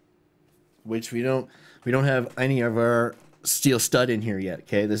 which we don't have any of our steel stud in here yet,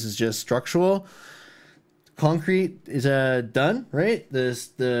 okay? This is just structural. Concrete is done, right?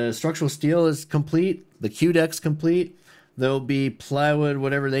 The structural steel is complete. The Q deck's complete. There'll be plywood,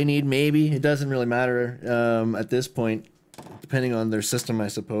 whatever they need, maybe. It doesn't really matter at this point, depending on their system, I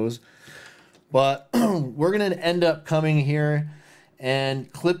suppose. But we're going to end up coming here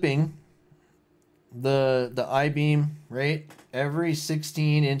and clipping the I-beam, right? Every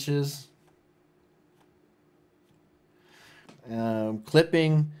 16 inches.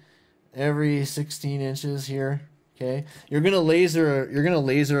 Clipping every 16 inches here, okay? You're going to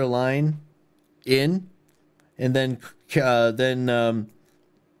laser a line in, and then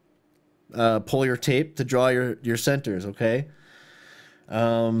pull your tape to draw your centers, okay?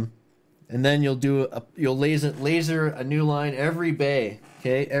 And then you'll laser a new line every bay,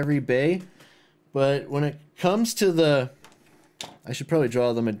 okay? Every bay. But when it comes to I should probably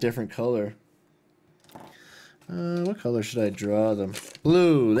draw them a different color. What color should I draw them?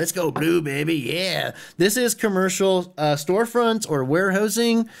 Blue. Let's go blue, baby. Yeah. This is commercial storefronts or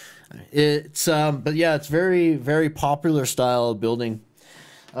warehousing. It's but yeah, it's very, very popular style of building.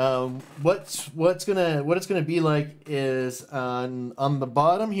 What it's gonna be like is on the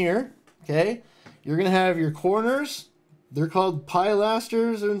bottom here, okay? You're gonna have your corners. They're called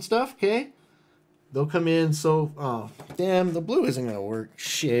pilasters and stuff, okay? They'll come in so damn, the blue isn't gonna work.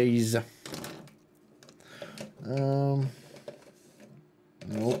 Shaze. Nope,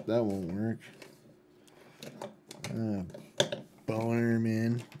 that won't work. Boner,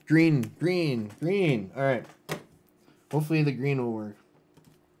 man. Green. All right. Hopefully the green will work.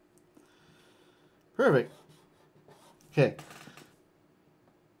 Perfect. Okay.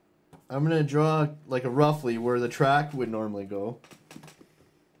 I'm gonna draw like a roughly where the track would normally go.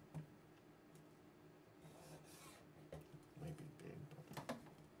 Might be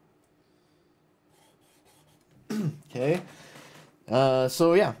big. Okay.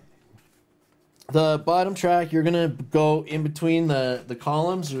 So yeah. The bottom track, you're gonna go in between the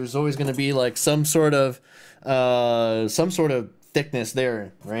columns. There's always gonna be like some sort of thickness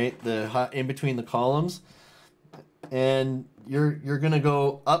there, right? In between the columns, and you're gonna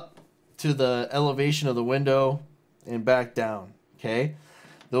go up to the elevation of the window and back down. Okay,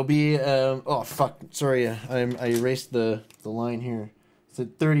 there'll be oh fuck, sorry, I erased the line here. It's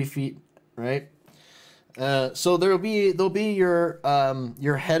at 30 feet, right? So there'll be your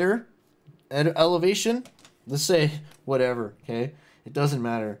header at elevation. Let's say whatever. Okay, it doesn't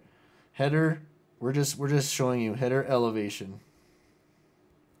matter. Header. We're just showing you header elevation.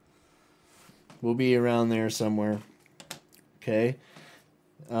 We'll be around there somewhere. Okay.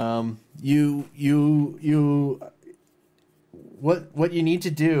 what you need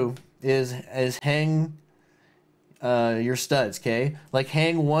to do is hang your studs, okay? Like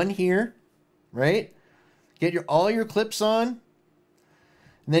hang one here, right? Get all your clips on,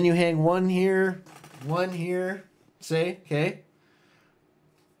 and then you hang one here, say, okay?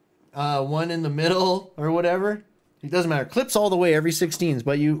 One in the middle or whatever. It doesn't matter. Clips all the way every 16s,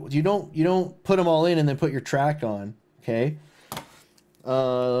 but you don't put them all in and then put your track on, okay?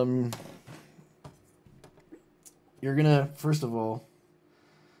 You're gonna, first of all,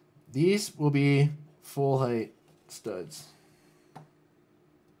 these will be full height studs.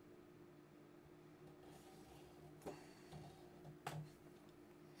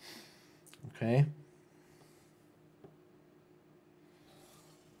 Okay.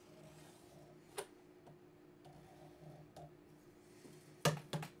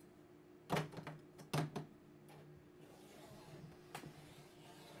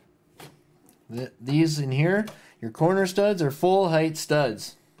 These in here, your corner studs are full height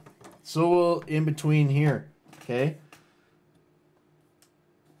studs. So will in between here, okay?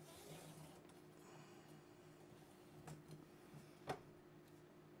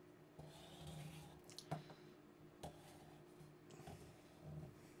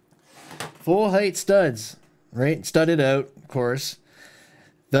 Full height studs, right? Studded out, of course.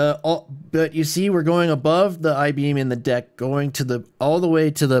 But you see, we're going above the I-beam in the deck, going to all the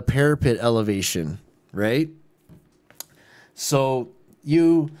way to the parapet elevation, right? So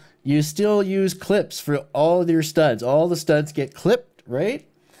you still use clips for all of your studs. All the studs get clipped, right?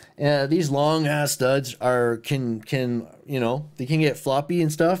 These long ass studs can you know, they can get floppy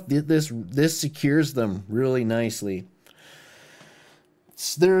and stuff. This secures them really nicely.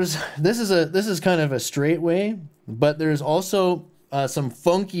 This is kind of a straight way, but there's also some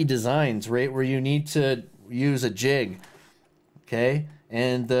funky designs, right, where you need to use a jig, okay?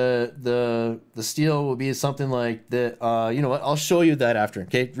 And the steel will be something like that. You know what? I'll show you that after,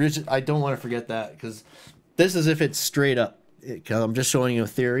 okay? I don't want to forget that, because this is if it's straight up. I'm just showing you a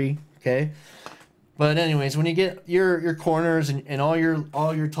theory, okay? But anyways, when you get your corners and all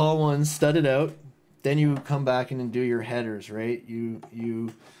your tall ones studded out, then you come back in and do your headers, right? You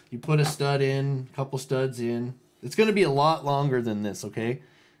put a stud in, a couple studs in. It's going to be a lot longer than this, okay?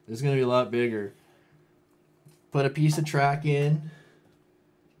 It's going to be a lot bigger. Put a piece of track in.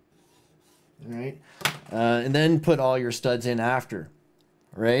 All right? And then put all your studs in after.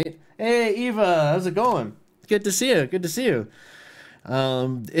 Right? Hey, Eva, how's it going? Good to see you. Good to see you.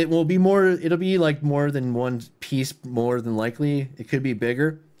 It'll be like more than one piece, more than likely. It could be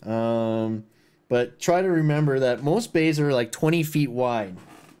bigger. But try to remember that most bays are like 20 feet wide.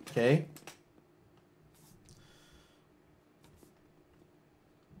 Okay?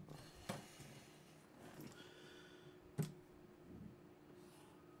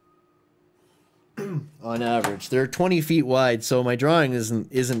 On average, they're 20 feet wide, so my drawing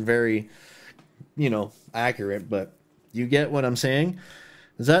isn't very, you know, accurate, but you get what I'm saying.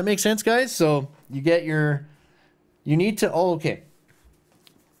 Does that make sense, guys? So you need to, okay.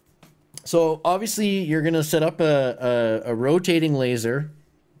 So obviously you're gonna set up a rotating laser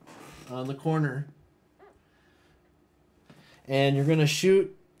on the corner, and you're gonna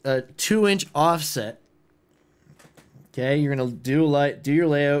shoot a 2-inch offset. Okay, you're gonna do your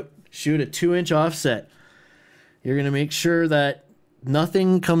layout. Shoot a 2-inch offset. You're going to make sure that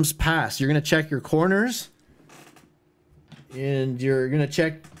nothing comes past. You're going to check your corners, and you're going to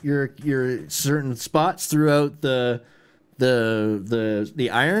check your certain spots throughout the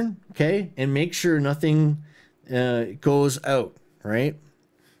iron, okay? And make sure nothing goes out, right?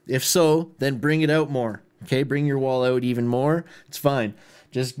 If so, then bring it out more, okay? Bring your wall out even more. It's fine.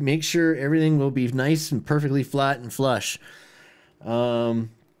 Just make sure everything will be nice and perfectly flat and flush.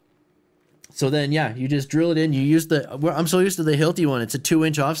 So then, yeah, you just drill it in. You use I'm so used to the Hilti one. It's a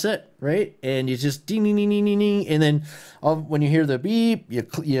 2-inch offset, right? And you just ding, ding, ding, ding, ding, ding. And then when you hear the beep, you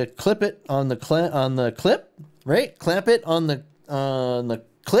clip it on the clip, right? Clamp it on the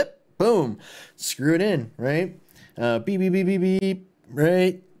clip. Boom. Screw it in, right? Beep, beep, beep, beep, beep,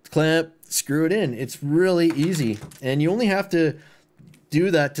 right? Clamp, screw it in. It's really easy. And you only have to do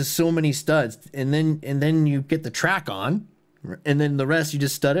that to so many studs. And then you get the track on. And then the rest you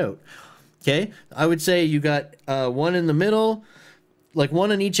just stud out. Okay, I would say you got one in the middle, like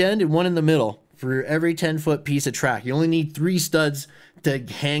one on each end and one in the middle for every 10-foot piece of track. You only need 3 studs to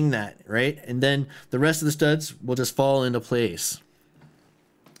hang that, right? And then the rest of the studs will just fall into place.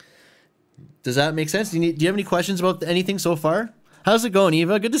 Does that make sense? Do you have any questions about anything so far? How's it going,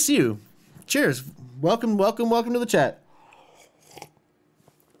 Eva? Good to see you. Cheers. Welcome to the chat.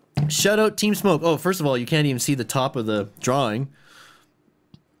 Shout out Team Smoke. Oh, first of all, you can't even see the top of the drawing.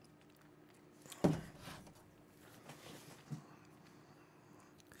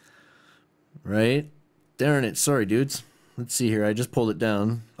 right? Darn it. Sorry, dudes. Let's see here. I just pulled it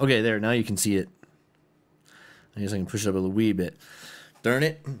down. Okay, there. Now you can see it. I guess I can push it up a wee bit. Darn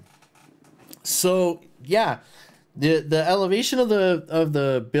it. So, yeah. The elevation of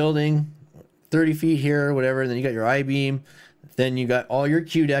the building, 30 feet here or whatever, and then you got your I-beam, then you got all your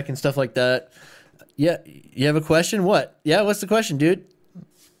Q deck and stuff like that. Yeah, you have a question? What? Yeah, what's the question, dude?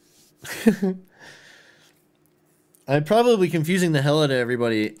 I'm probably confusing the hell out of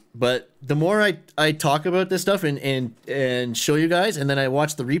everybody, but the more I talk about this stuff and show you guys, and then I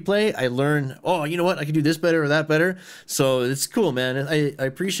watch the replay, I learn, oh, you know what, I can do this better or that better. So it's cool, man. I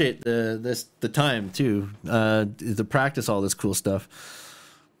appreciate the time too, to practice all this cool stuff.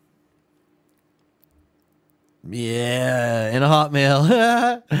 Yeah, in a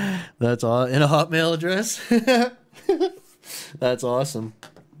Hotmail. That's all. In a Hotmail address. That's awesome.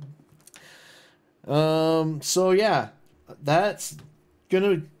 So yeah, that's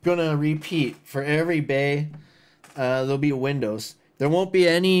gonna repeat for every bay. There'll be windows. There won't be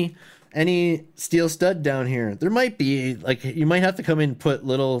any steel stud down here. There might be, like, you might have to come in and put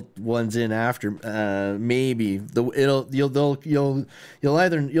little ones in after. Maybe you'll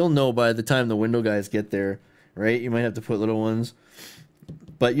know by the time the window guys get there, right? You might have to put little ones.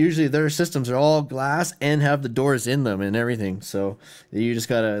 But usually their systems are all glass and have the doors in them and everything. So you just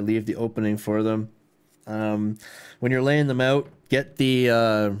gotta leave the opening for them. When you're laying them out, get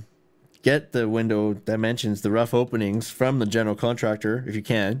the window dimensions, the rough openings from the general contractor if you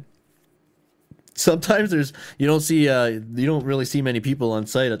can. Sometimes you don't really see many people on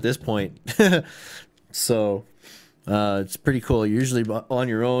site at this point. So it's pretty cool. You're usually on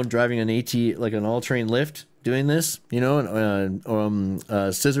your own driving an AT, like an all-terrain lift, doing this, you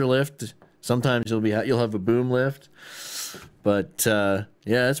know, scissor lift. Sometimes you'll have a boom lift, but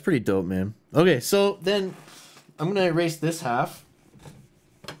yeah, it's pretty dope, man. Okay, so then I'm gonna erase this half.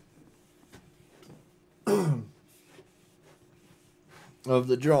 Of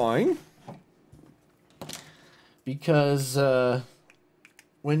the drawing, because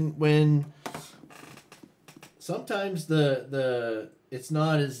when sometimes it's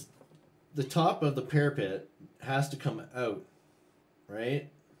not as, the top of the parapet has to come out, right?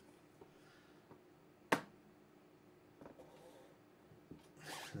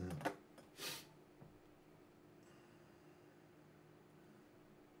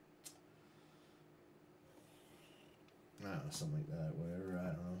 I don't know, something like that, whatever, I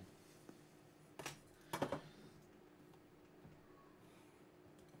don't know.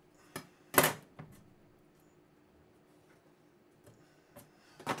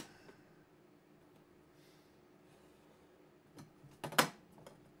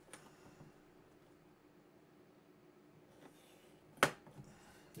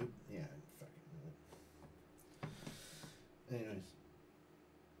 Yeah, fucking. Anyways.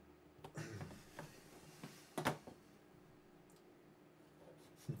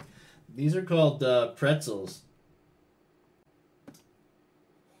 These are called pretzels.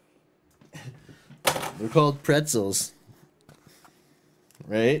 They're called pretzels.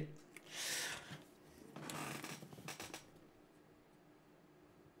 Right?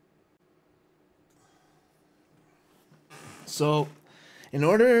 So, in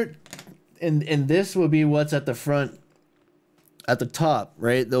order, and this will be what's at the front, at the top,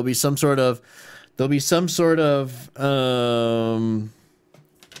 right? There'll be some sort of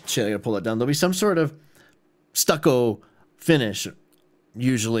shit, I gotta pull it down. There'll be some sort of stucco finish,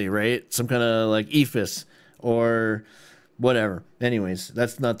 usually, right? Some kind of like ephes or whatever. Anyways,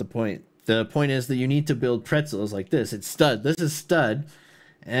 that's not the point. The point is that you need to build pretzels like this. It's stud. This is stud.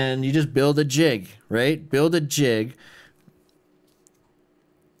 And you just build a jig, right? Build a jig.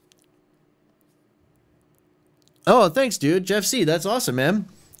 Oh, thanks, dude. Jeff C. That's awesome, man.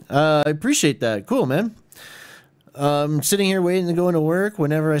 I appreciate that. Cool, man. Sitting here waiting to go into work.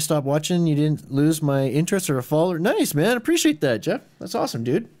 Whenever I stop watching, you didn't lose my interest or a follower. Nice, man. Appreciate that, Jeff. That's awesome,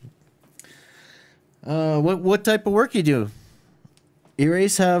 dude. What type of work you do?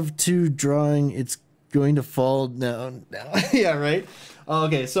 Erase have to drawing. It's going to fall down. Yeah, right.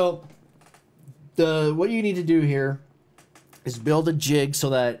 Okay, so what you need to do here is build a jig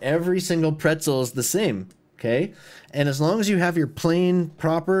so that every single pretzel is the same. Okay, and as long as you have your plane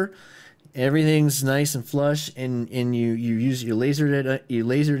proper, everything's nice and flush, and you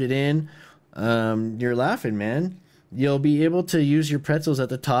lasered it in, you're laughing, man. You'll be able to use your pretzels at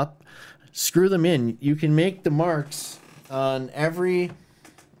the top, screw them in. You can make the marks on every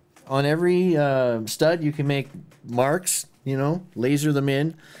stud. You can make marks, you know, laser them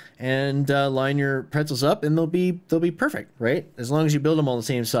in, and line your pretzels up, and they'll be perfect, right? As long as you build them all the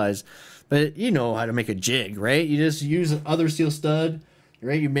same size. But you know how to make a jig, right? You just use other steel stud,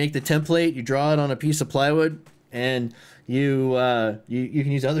 right? You make the template, you draw it on a piece of plywood, and you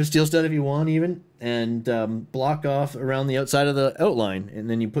can use other steel stud if you want even, and block off around the outside of the outline, and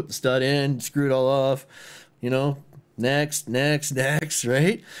then you put the stud in, screw it all off, you know, next,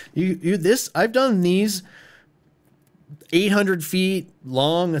 right? I've done these 800 feet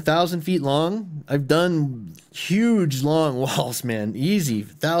long, 1,000 feet long. I've done huge long walls, man, easy,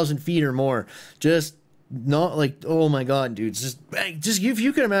 1,000 feet or more. Just not like, oh my god, dude, just if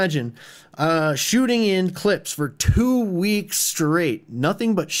you can imagine shooting in clips for 2 weeks straight,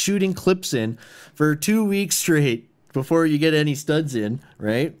 nothing but shooting clips in for 2 weeks straight before you get any studs in,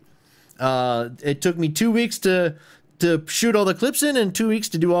 right? It took me 2 weeks to shoot all the clips in and 2 weeks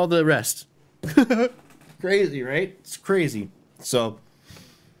to do all the rest. Crazy, right? It's crazy. So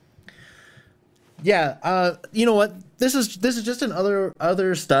yeah, you know what? This is just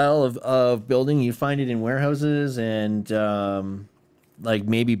another style of building. You find it in warehouses and like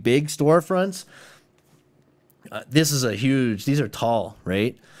maybe big storefronts. These are tall,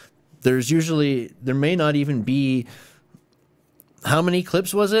 right? There may not even be, how many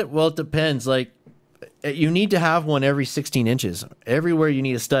clips was it? Well, it depends. Like, you need to have one every 16 inches. Everywhere you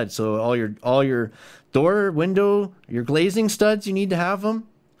need a stud. So all your door, window, your glazing studs, you need to have them.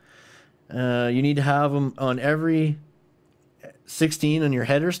 You need to have them on every 16 on your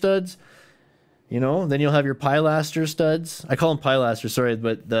header studs. You know, then you'll have your pilaster studs. I call them pilasters, sorry,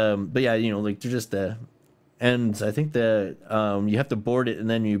 but yeah, you know, like they're just the ends. I think you have to board it and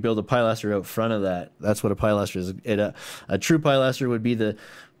then you build a pilaster out front of that. That's what a pilaster is. A true pilaster would be the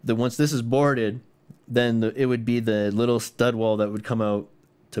once this is boarded, then it would be the little stud wall that would come out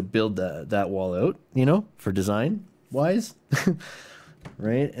to build that wall out, you know, for design wise.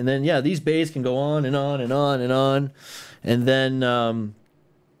 Right? And then, yeah, these bays can go on and on and on and on. And then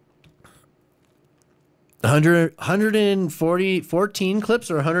 14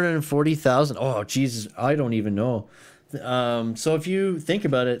 clips or 140,000. Oh, Jesus, I don't even know. So if you think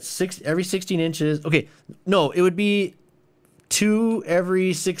about it, every 16 inches. Okay, no, it would be 2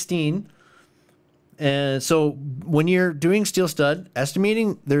 every 16. And so when you're doing steel stud,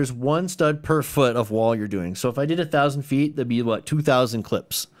 estimating there's 1 stud per foot of wall you're doing. So if I did 1,000 feet, that'd be what, 2,000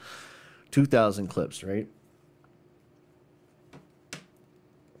 clips. 2,000 clips, right?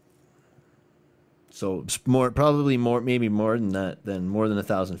 So probably more, maybe more than that, more than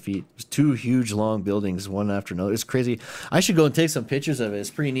 1,000 feet. It's 2 huge long buildings, one after another. It's crazy. I should go and take some pictures of it.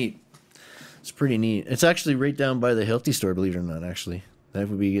 It's pretty neat. It's pretty neat. It's actually right down by the Hilti store, believe it or not, actually. That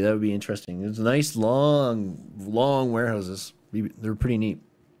would be interesting. It's nice, long warehouses. They're pretty neat.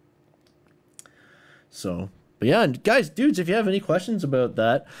 So, but yeah, guys, dudes, if you have any questions about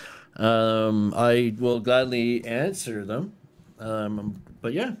that, I will gladly answer them.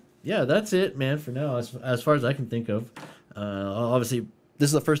 But yeah, that's it, man, for now, as far as I can think of. Obviously, this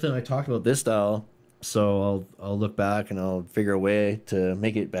is the first time I talk about this style, so I'll look back and I'll figure a way to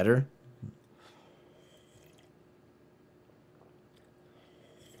make it better.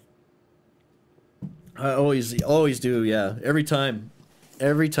 I always do, yeah. Every time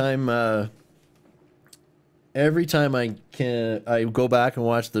I go back and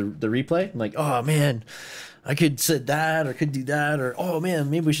watch the replay, I'm like, oh man, I could said that or could do that, or oh man,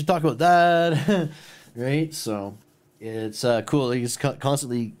 maybe we should talk about that. Right? So it's cool. He's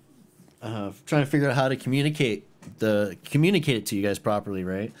constantly trying to figure out how to communicate it to you guys properly,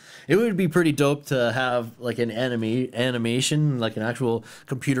 right? It would be pretty dope to have like an animation, like an actual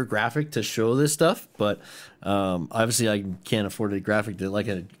computer graphic to show this stuff, but obviously I can't afford a graphic to like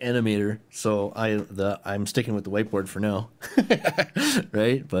an animator, so I'm sticking with the whiteboard for now.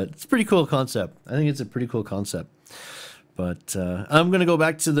 Right? But it's a pretty cool concept. I think it's a pretty cool concept. But I'm gonna go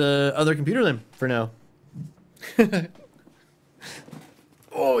back to the other computer then for now.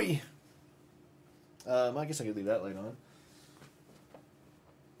 Oi. I guess I could leave that light on.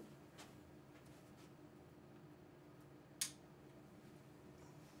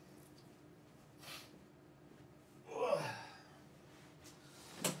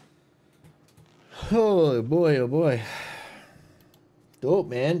 Oh boy, oh boy. Dope,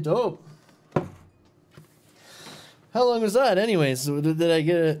 man, dope. How long was that anyways?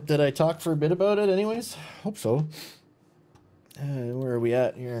 Did I talk for a bit about it anyways? Hope so. Where are we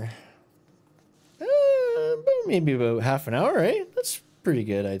at here? Maybe about half an hour, right? That's pretty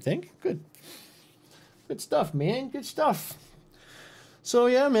good, I think. Good stuff, man. Good stuff. So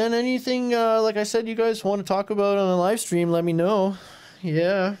yeah, man, anything like I said you guys want to talk about on a live stream, let me know.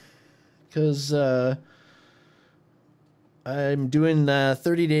 Yeah, because I'm doing the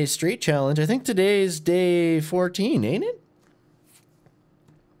 30-day straight challenge. I think today's day 14, ain't it?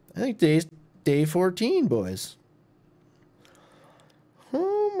 I think today's day 14, boys. Huh.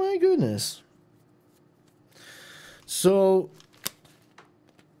 goodness. So,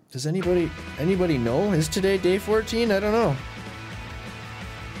 does anybody know? Is today day 14? I don't know.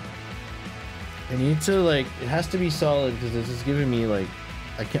 I need to, like, it has to be solid because it's just giving me, like,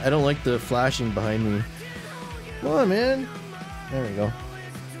 I don't like the flashing behind me. Come on, man. There we go.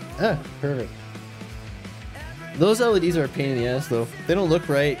 Ah, perfect. Those LEDs are a pain in the ass, though. They don't look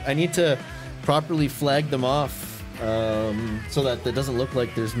right. I need to properly flag them off so that it doesn't look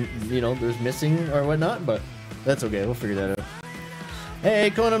like there's, you know, there's missing or whatnot, but that's okay. We'll figure that out. Hey,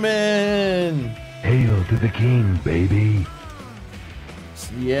 Konaman! Hail to the king, baby.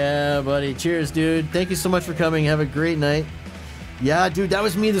 Yeah, buddy. Cheers, dude. Thank you so much for coming. Have a great night. Yeah, dude, that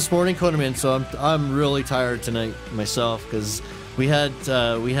was me this morning, Konaman. So I'm really tired tonight myself because we had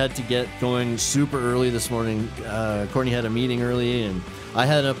to get going super early this morning. Courtney had a meeting early, and I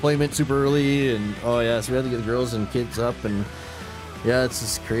had an appointment super early, and oh yeah, so we had to get the girls and kids up, and yeah, it's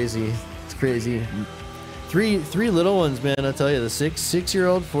just crazy. It's crazy. Three little ones, man. I tell you, the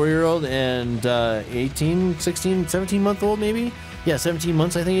 6-year-old, 4-year-old, and 18, 16, 17-month-old maybe. Yeah, 17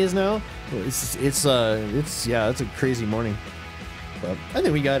 months I think he is now. It's yeah, it's a crazy morning. But I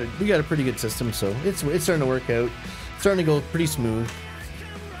think we got a pretty good system, so it's starting to work out. It's starting to go pretty smooth.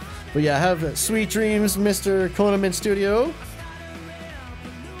 But yeah, have sweet dreams, Mr. Konaman Studio.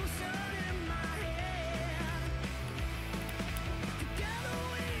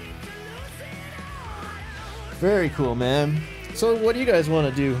 Very cool, man. So what do you guys want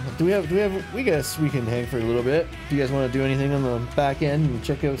to do? We guess we can hang for a little bit. Do you guys want to do anything on the back end and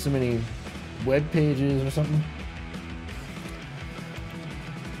check out some any web pages or something?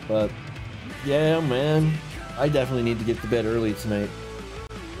 But yeah, man, I definitely need to get to bed early tonight.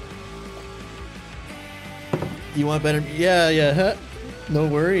 You want better? Yeah, huh? No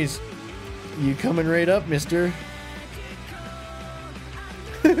worries. You coming right up, mister.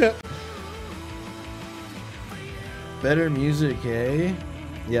 Better music, eh?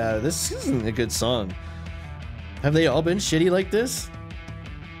 Yeah, this isn't a good song. Have they all been shitty like this?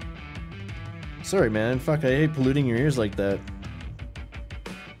 Sorry, man. Fuck, I hate polluting your ears like that.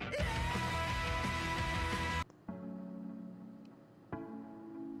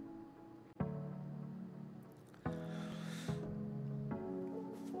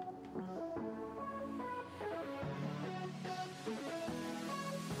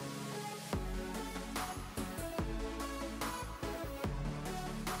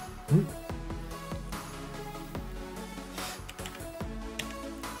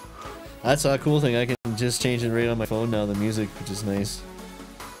 That's a cool thing. I can just change it right on my phone now, the music, which is nice.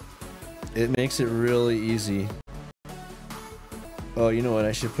 It makes it really easy. Oh, you know what?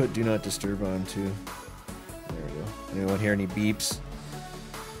 I should put Do Not Disturb on too. There we go. You won't hear any beeps.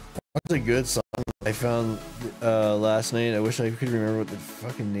 That's a good song I found last night. I wish I could remember what the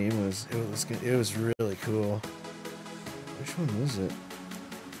fucking name was. It was really cool. Which one was it?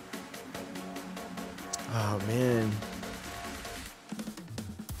 Oh man.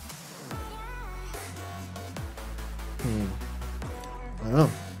 I don't know.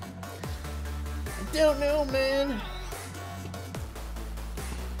 I don't know, man.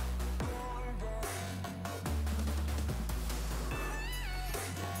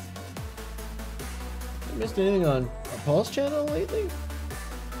 I missed anything on Paul's channel lately?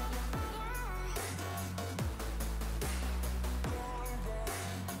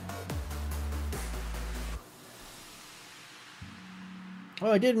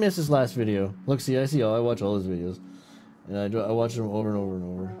 Oh, I did miss his last video. Look, see, I watch all his videos. And I watch them over and over and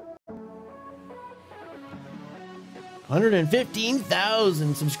over.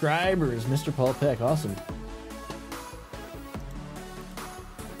 115,000 subscribers, Mr. Paul Peck. Awesome.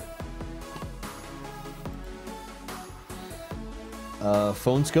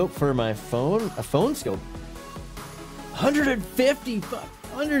 Phone scope for my phone? A phone scope?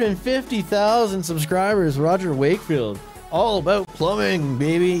 150,000 subscribers, Roger Wakefield. All about plumbing,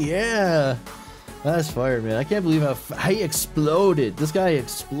 baby. Yeah. That's fire, man. I can't believe how he exploded. This guy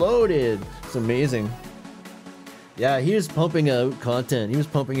exploded. It's amazing. Yeah, he was pumping out content. He was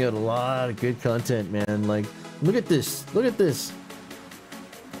pumping out a lot of good content, man. Like, look at this. Look at this.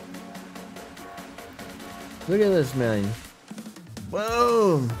 Look at this, man.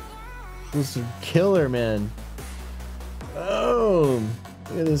 Boom. This is killer, man. Boom.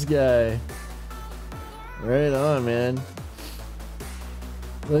 Look at this guy. Right on, man.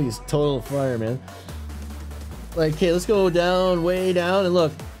 Look, he's total fire, man. Like, okay, let's go down, way down, and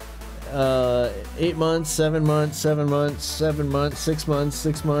look. 8 months, 7 months, 7 months, 7 months, 6 months,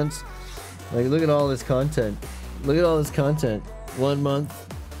 6 months. Like, look at all this content. Look at all this content. 1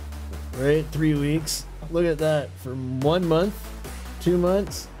 month, right? 3 weeks. Look at that. From 1 month, 2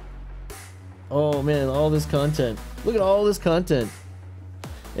 months, Oh man, all this content. Look at all this content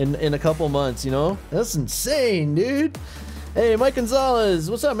in a couple months, you know? That's insane, dude. Hey, Mike Gonzalez,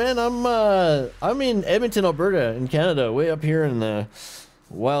 what's up, man? I'm in Edmonton, Alberta, in Canada, way up here in the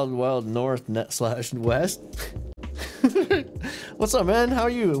wild north / west. What's up, man? How are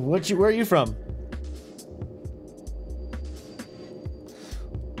you? Where are you from?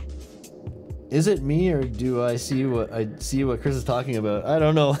 Is it me, or do I see what Chris is talking about? I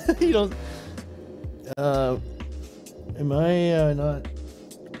don't know. You don't. Am I not?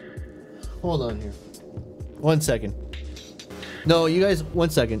 Hold on here. 1 second. No, you guys. 1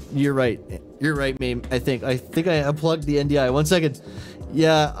 second. You're right. You're right, Mame. I think I unplugged the NDI. 1 second.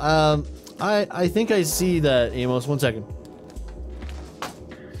 Yeah. I think I see that, Amos. 1 second.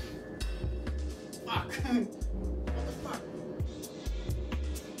 Fuck. What the fuck?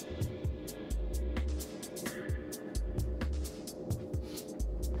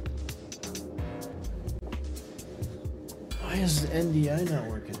 Why is the NDI not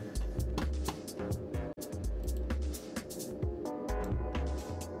working?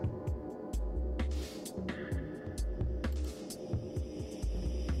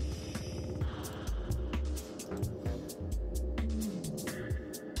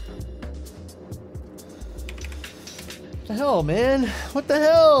 What the hell, man? What the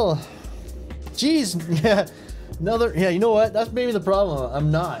hell? Jeez, yeah. Yeah, you know what? That's maybe the problem.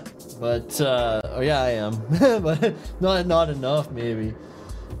 I'm not. But, oh yeah, I am. But not enough, maybe.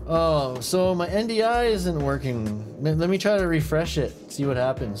 Oh, so my NDI isn't working. Let me try to refresh it, see what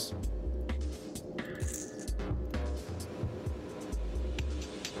happens.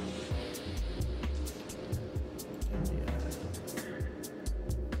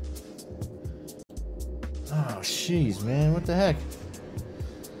 Oh, jeez, man, what the heck?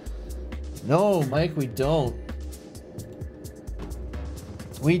 No, Mike, we don't.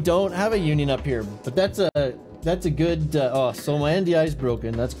 We don't have a union up here, but that's a good. Oh, so my NDI is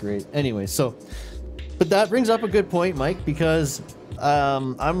broken. That's great. Anyway, so, but that brings up a good point, Mike, because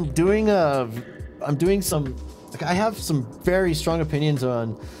I'm doing some. Like, I have some very strong opinions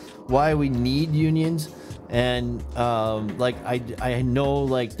on why we need unions. And like I know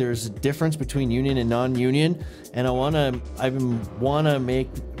like there's a difference between union and non-union, and I wanna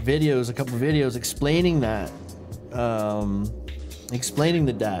make videos, a couple of videos explaining that, explaining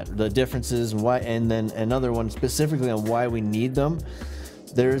the differences and why, and then another one specifically on why we need them.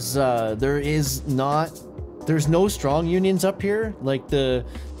 There's no strong unions up here. Like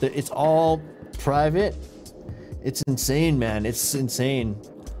it's all private. It's insane, man. It's insane.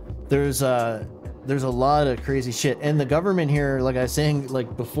 There's a lot of crazy shit, and the government here, like I was saying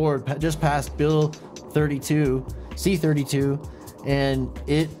like before, just passed Bill 32 C32, and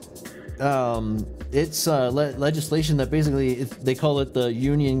it's legislation that basically they call it the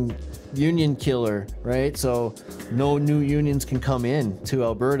union killer, right? So no new unions can come in to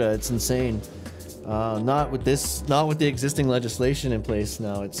Alberta. It's insane. Not with the existing legislation in place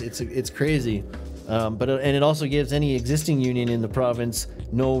now. It's crazy. But it also gives any existing union in the province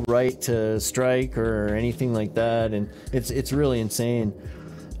no right to strike or anything like that, and it's really insane.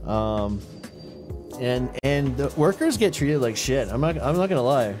 And the workers get treated like shit. I'm not gonna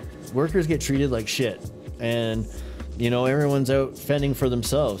lie. Workers get treated like shit, and you know, everyone's out fending for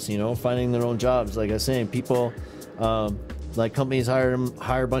themselves. You know, finding their own jobs. Like I was saying, people. Like companies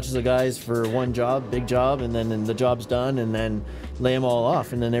hire bunches of guys for one job, big job, and then the job's done, and then lay them all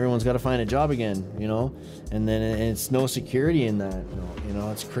off, and then everyone's got to find a job again, you know, and then it's no security in that, you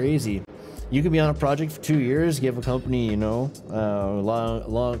know, it's crazy. You could be on a project for 2 years, give a company, you know, a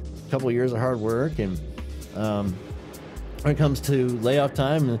long couple of years of hard work, and when it comes to layoff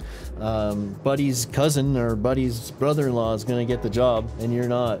time, buddy's cousin or buddy's brother-in-law is going to get the job, and you're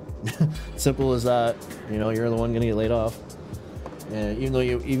not. Simple as that. You know, you're the one going to get laid off. And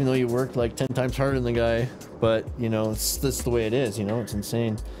even though you worked like 10 times harder than the guy, but you know, that's the way it is. You know, it's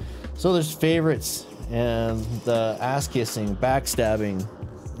insane. So there's favorites and the ass kissing, backstabbing.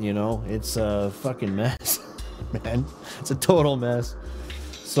 You know, it's a fucking mess, man. It's a total mess.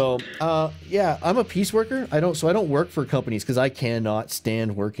 So, yeah, I'm a piece worker. I don't work for companies because I cannot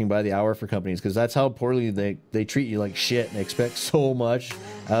stand working by the hour for companies, because that's how poorly they treat you like shit, and they expect so much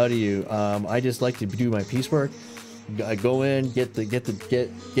out of you. I just like to do my piecework. I go in, get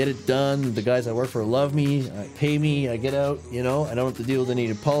it done. The guys I work for love me, pay me. I get out. You know, I don't have to deal with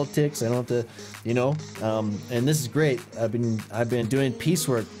any politics. I don't have to, you know. And this is great. I've been doing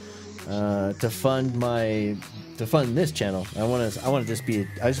piecework to fund this channel. I just want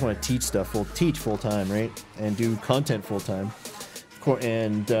to teach stuff, teach full time, right, and do content full time.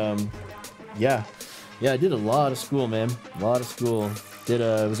 And yeah, I did a lot of school, man, a lot of school.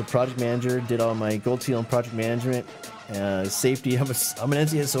 was a project manager, did all my gold seal and project management, safety. I'm an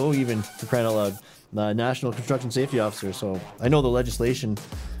NCSO even, for crying out loud, National Construction Safety Officer. So I know the legislation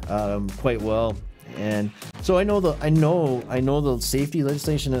quite well, and so I know the safety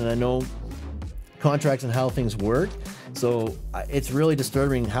legislation, and I know contracts and how things work. So it's really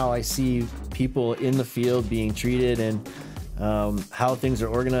disturbing how I see people in the field being treated, and how things are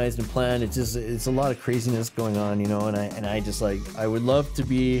organized and planned. It's a lot of craziness going on, you know, and I just like, I would love to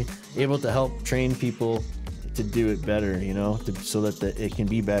be able to help train people to do it better, you know, so that it can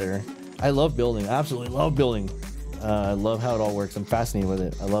be better. I love building, absolutely love building. I love how it all works. I'm fascinated with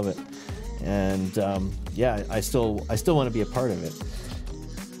it. I love it. And yeah, I still want to be a part of it.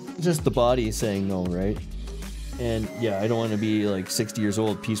 Just the body is saying no, right? And yeah, I don't want to be like 60 years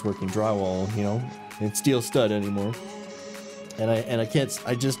old pieceworking drywall, you know, and steel stud anymore. And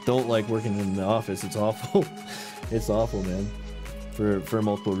I just don't like working in the office. It's awful. It's awful, man, for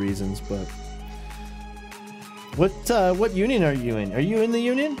multiple reasons. But what union are you in? Are you in the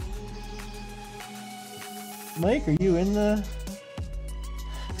union? Mike, are you in the...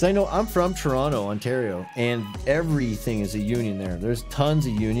 Because I know I'm from Toronto, Ontario, and everything is a union there. There's tons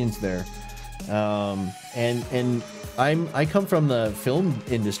of unions there. And I come from the film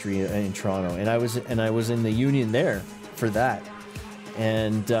industry in Toronto, and I was in the union there for that,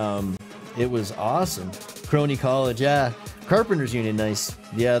 and it was awesome. Crony College, yeah. Carpenters Union, nice.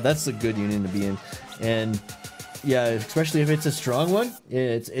 Yeah, that's a good union to be in, and yeah, especially if it's a strong one.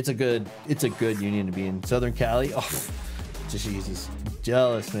 It's a good union to be in. Southern Cali, oh, Jesus,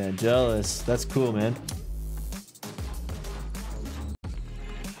 jealous, man, jealous. That's cool, man.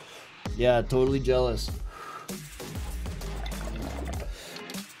 Yeah, totally jealous.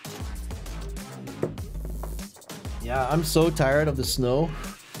 Yeah, I'm so tired of the snow.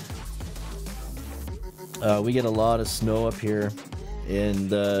 We get a lot of snow up here,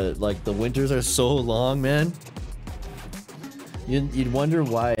 and like the winters are so long, man. You'd wonder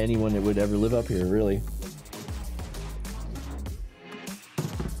why anyone would ever live up here, really.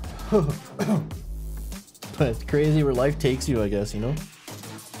 But it's crazy where life takes you, I guess, you know.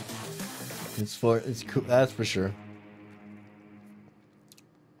 It's cool, that's for sure.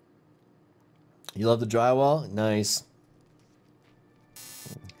 You love the drywall? Nice.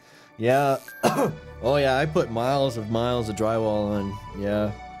 Yeah. Oh yeah, I put miles of drywall on.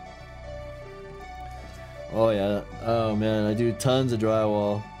 Yeah. Oh yeah. Oh man, I do tons of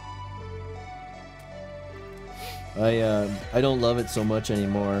drywall. I don't love it so much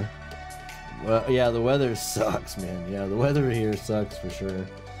anymore. Well, yeah, the weather sucks, man. Yeah, the weather here sucks for sure.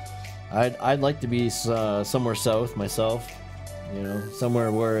 I'd like to be somewhere south myself, you know,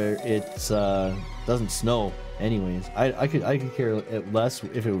 somewhere where it's doesn't snow. Anyways, I could care less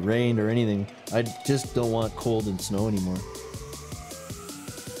if it rained or anything. I just don't want cold and snow anymore.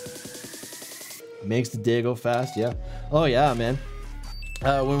 Makes the day go fast, yeah. Oh yeah, man.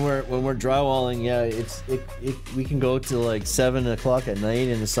 When we're drywalling, yeah, we can go to like 7 o'clock at night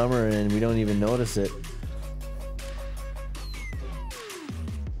in the summer and we don't even notice it.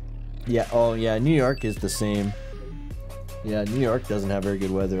 Yeah, oh yeah, New York is the same. Yeah, New York doesn't have very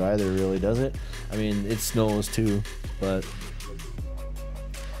good weather either, really, does it? I mean, it snows too, but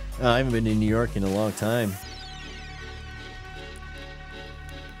I haven't been in New York in a long time.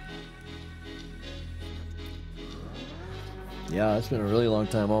 Yeah, it's been a really long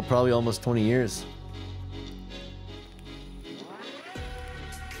time. Oh, probably almost 20 years.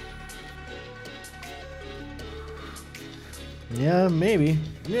 Yeah, maybe.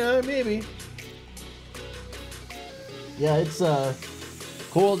 Yeah, maybe. Yeah, it's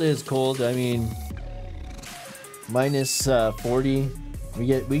cold is cold. I mean, minus 40.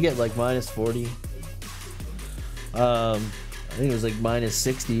 We get like minus 40. I think it was like minus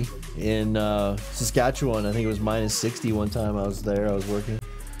 60 in Saskatchewan. I think it was minus 60 one time I was there. I was working,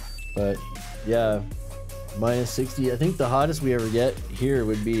 but yeah, minus 60. I think the hottest we ever get here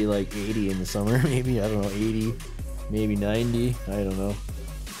would be like 80 in the summer. Maybe, I don't know, 80, maybe 90. I don't know.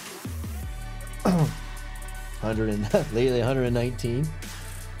 100 and lately 119.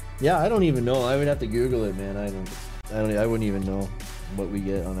 Yeah, I don't even know. I would have to Google it, man. I wouldn't even know what we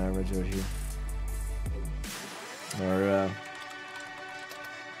get on average out here. Or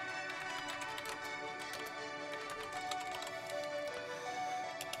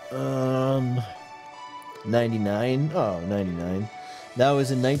 99. Oh, 99. That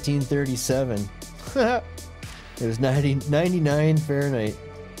was in 1937. It was 99 Fahrenheit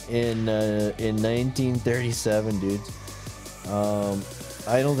in 1937, dudes.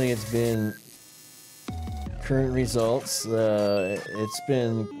 I don't think it's been current results. It's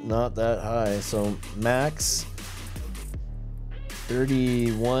been not that high. So max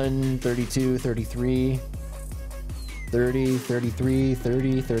 31, 32, 33, 30, 33,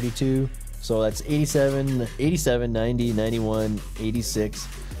 30, 32. So that's 87, 87, 90, 91, 86,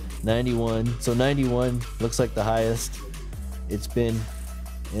 91. So 91 looks like the highest it's been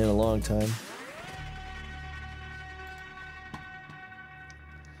in a long time.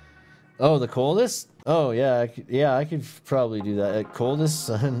 Oh, the coldest? Oh yeah, I could probably do that. At coldest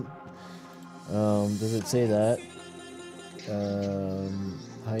sun. Does it say that?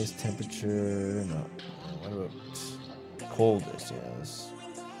 Highest temperature? No. What about coldest? Yes.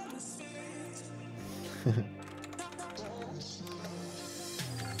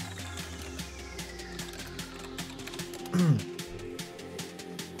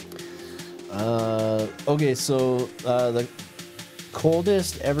 Okay, so the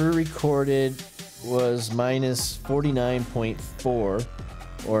coldest ever recorded was minus 49.4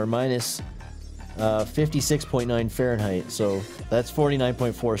 or minus 56.9 Fahrenheit. So that's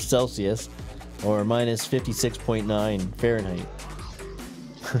 49.4 Celsius or minus 56.9 Fahrenheit.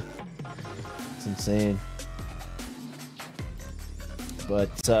 It's insane.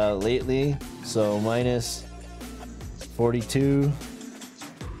 But lately, so minus 42,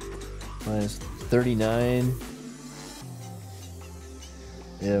 minus 39.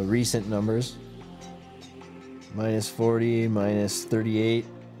 Yeah, recent numbers. Minus 40, minus 38.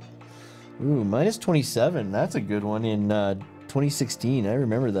 Ooh, minus 27. That's a good one in 2016. I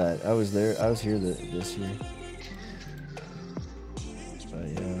remember that. I was there. I was here this year. But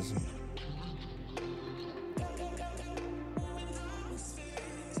yeah.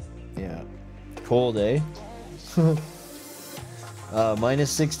 Yeah. Cold, eh? Minus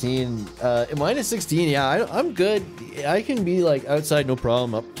 16. Minus 16. Yeah, I'm good. I can be like outside, no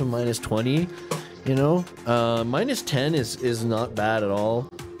problem. Up to minus 20. You know, minus 10 is not bad at all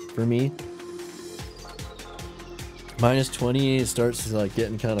for me. Minus 20, it starts like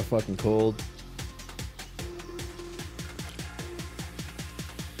getting kind of fucking cold.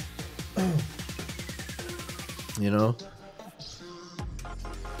 You know?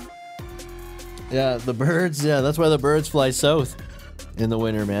 Yeah, the birds, yeah, that's why the birds fly south in the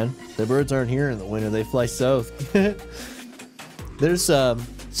winter, man. The birds aren't here in the winter, they fly south. There's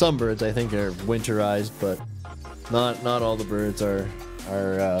some birds I think are winterized, but not all the birds are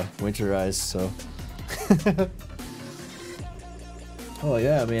winterized, so. Oh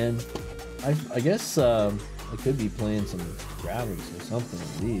yeah, man. I guess I could be playing some graphics or something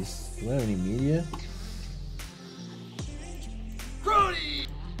at least. Do I have any media? Kronies!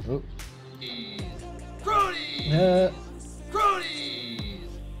 Oh. Kronies! Kronies!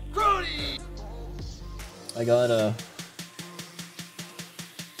 Kronies! I got a.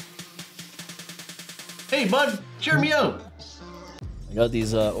 Hey, bud, cheer me out. I got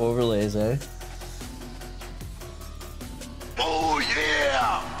these overlays, eh? Oh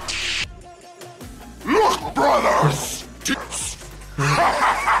yeah! Look, brothers!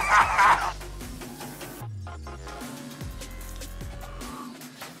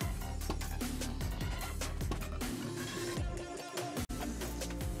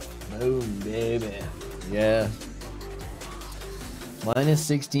 Boom, baby. Yeah. Minus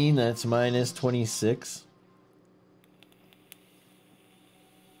 16, that's minus 26.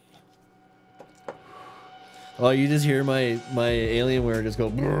 Oh, you just hear my Alienware just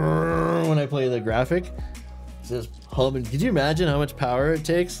go brrr when I play the graphic. It's just humming. Could you imagine how much power it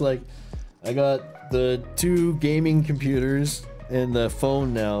takes? Like, I got the 2 gaming computers and the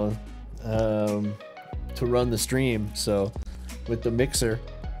phone now to run the stream. So, with the mixer.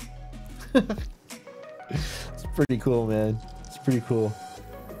 It's pretty cool, man. It's pretty cool.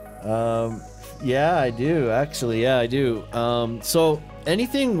 Yeah, I do. Actually, yeah, I do. So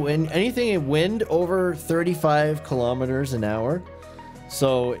anything in wind over 35 kilometers an hour.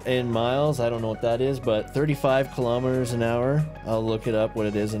 So in miles, I don't know what that is, but 35 kilometers an hour. I'll look it up what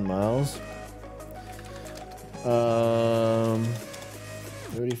it is in miles.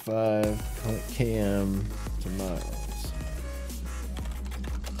 35 km to miles.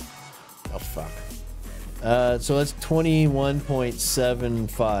 Oh fuck. So that's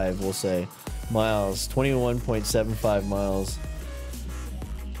 21.75, we'll say, miles. 21.75 miles.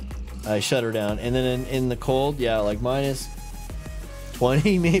 I shut her down, and then in the cold, yeah, like minus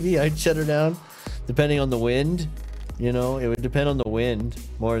 20 maybe. I'd shut her down, depending on the wind. You know, it would depend on the wind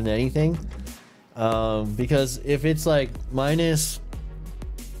more than anything. Because if it's like minus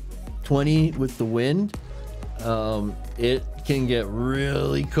 20 with the wind, it can get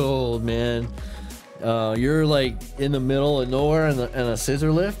really cold, man. You're like in the middle of nowhere and a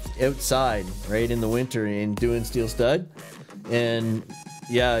scissor lift outside, right, in the winter and doing steel stud, and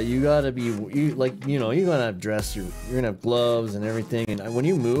Yeah, you gotta be you like you know you're gonna have dress. You're gonna have gloves and everything. And when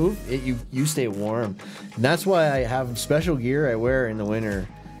you move, you stay warm. And that's why I have special gear I wear in the winter.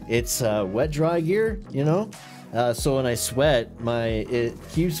 It's wet dry gear, you know. So when I sweat, it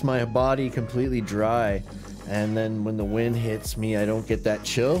keeps my body completely dry. And then when the wind hits me, I don't get that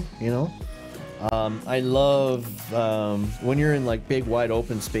chill, you know. I love when you're in like big wide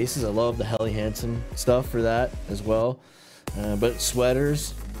open spaces. I love the Helly Hansen stuff for that as well. But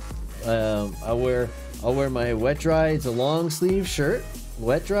sweaters, I'll wear my wet dry. It's a long sleeve shirt,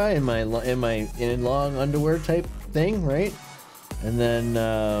 wet dry, and my long underwear type thing, right? And then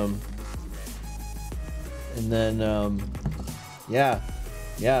yeah,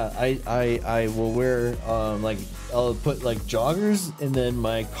 I will wear like I'll put like joggers and then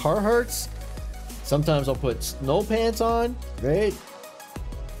my Carhartts. Sometimes I'll put snow pants on, right?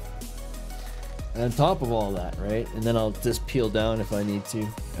 And on top of all that, right? And then I'll just peel down if I need to.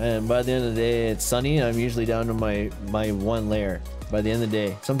 And by the end of the day, it's sunny. And I'm usually down to my one layer by the end of the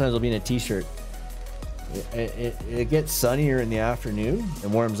day. Sometimes I'll be in a t-shirt. It gets sunnier in the afternoon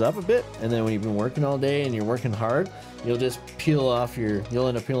and warms up a bit. And then when you've been working all day and you're working hard, you'll just you'll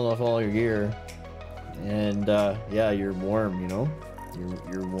end up peeling off all your gear. And yeah, you're warm, you know?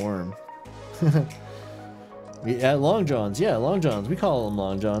 You're warm. Yeah, long johns. Yeah, long johns. We call them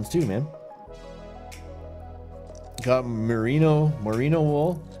long johns too, man. Got merino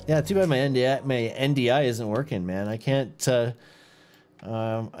wool. Yeah, too bad my NDI isn't working, man. I can't. I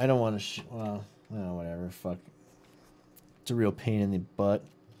don't want to. Well, whatever. Fuck. It's a real pain in the butt.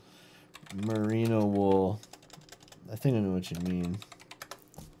 Merino wool. I think I know what you mean.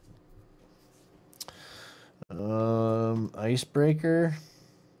 Icebreaker.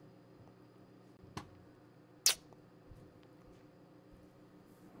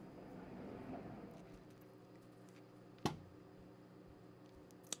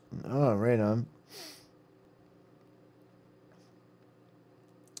 Oh, right on.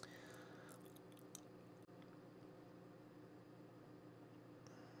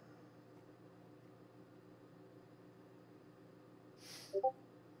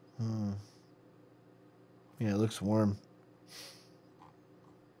 Yeah, it looks warm.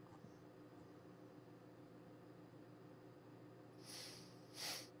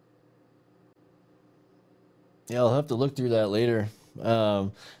 Yeah, I'll have to look through that later.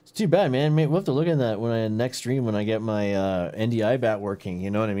 It's too bad, man. We'll have to look at that when next stream when I get my NDI bat working.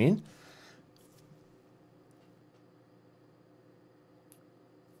 You know what I mean?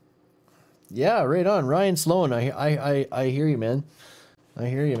 Yeah, right on, Ryan Sloan. I hear you, man. I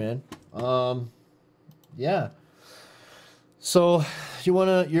hear you, man. Yeah. So you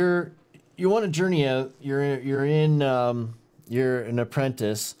wanna journey out. You're an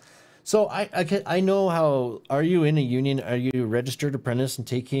apprentice. So I know how. Are you in a union? Are you a registered apprentice and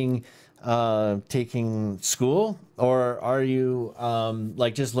taking school, or are you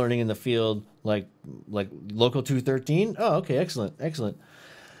like just learning in the field, like local 213? Oh, okay, excellent.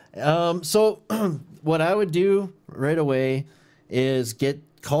 So what I would do right away is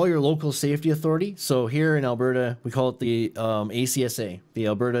call your local safety authority. So here in Alberta, we call it the ACSA, the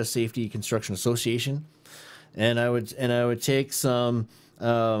Alberta Safety Construction Association, and I would take some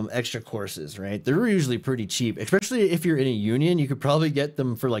extra courses, right? They're usually pretty cheap, especially if you're in a union. You could probably get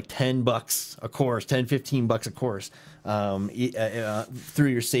them for like $10 a course, $15 a course through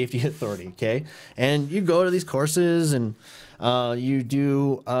your safety authority. Okay. And you go to these courses and you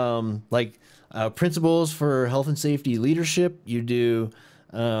do principles for health and safety leadership. You do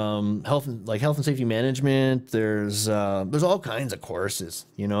health and safety management. There's all kinds of courses,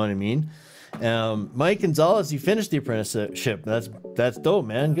 you know what I mean? Mike Gonzalez, you finished the apprenticeship. That's dope,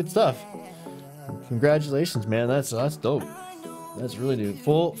 man. Good stuff. Congratulations, man. That's dope. That's really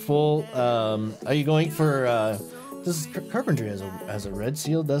dope. Full. Are you going for? This carpentry has a red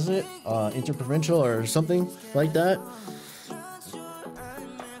seal, doesn't it? Interprovincial or something like that.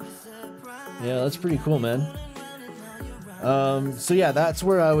 Yeah, that's pretty cool, man. So yeah, that's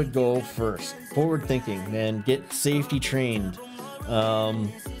where I would go first. Forward thinking, man. Get safety trained.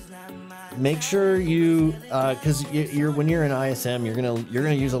 Make sure you, because when you're in ISM, you're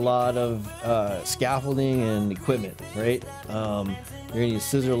gonna use a lot of scaffolding and equipment, right? You're gonna use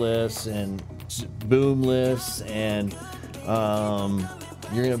scissor lifts and boom lifts, and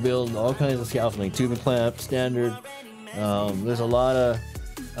you're gonna build all kinds of scaffolding, tube and clamp, standard. There's a lot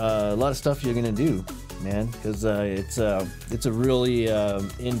of stuff you're gonna do, man, because it's a really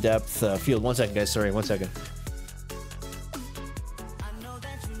in-depth field. One second, guys. Sorry, 1 second.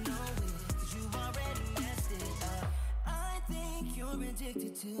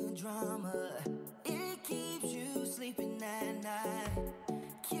 To drama, it keeps you sleeping at night.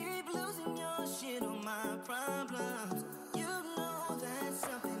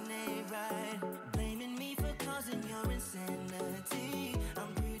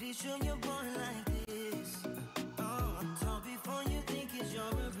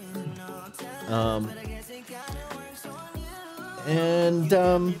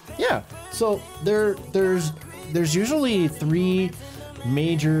 Yeah, so there's usually 3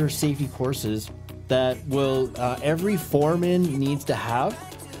 major safety courses that will every foreman needs to have.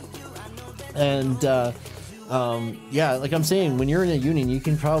 And yeah, like I'm saying, when you're in a union, you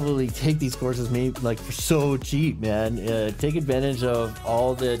can probably take these courses maybe like for so cheap, man. Take advantage of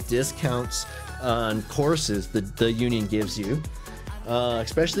all the discounts on courses that the union gives you,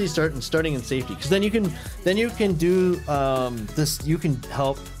 especially starting in safety, because then you can do this. You can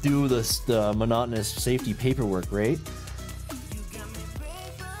help do the monotonous safety paperwork, right?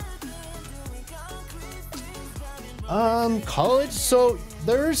 College. So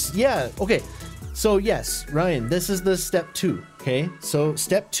there's okay. So yes, Ryan, this is the step 2. Okay, so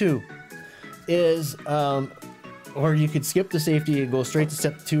step 2 is or you could skip the safety and go straight to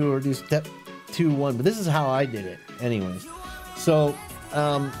step 2, or do step 2-1. But this is how I did it, anyways. So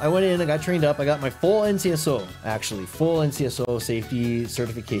I went in, I got trained up, I got my full NCSO, actually full NCSO safety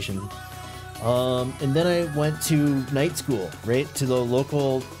certification. And then I went to night school, right, to the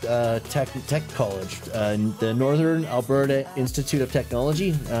local tech college, the Northern Alberta Institute of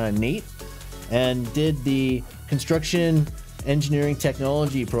Technology, NATE, and did the construction engineering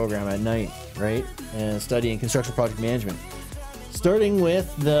technology program at night, right, and studying construction project management, starting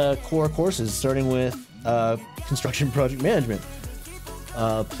with the core courses, starting with construction project management,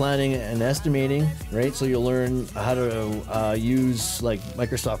 planning and estimating, right, so you'll learn how to use like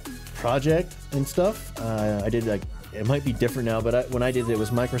Microsoft Project and stuff. I did, like, it might be different now, but when I did it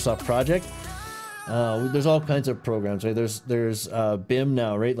was Microsoft Project. There's all kinds of programs, right? There's BIM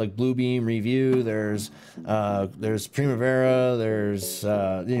now, right? Like Bluebeam Review. There's Primavera. There's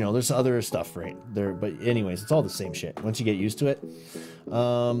there's other stuff, right there. But anyways, it's all the same shit once you get used to it.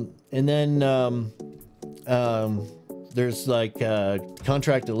 And then there's like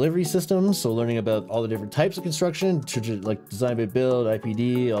contract delivery systems, so learning about all the different types of construction, like design by build,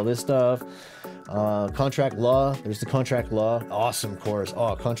 IPD, all this stuff. Contract law. There's the contract law. Awesome course.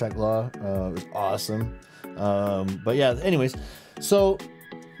 Oh, contract law is awesome. But yeah, anyways, so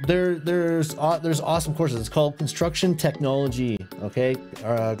there's awesome courses. It's called construction technology. Okay,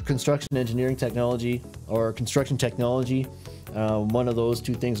 construction engineering technology or construction technology. One of those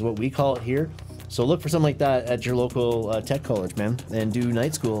 2 things is what we call it here. So look for something like that at your local tech college, man, and do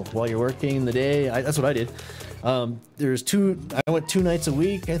night school while you're working in the day. That's what I did. I went 2 nights a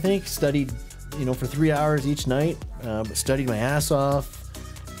week, I think, studied, for 3 hours each night, but studied my ass off,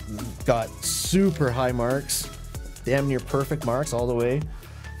 got super high marks, damn near perfect marks all the way.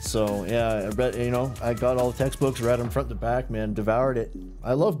 So yeah, I read, I got all the textbooks, read them front to back, man, devoured it.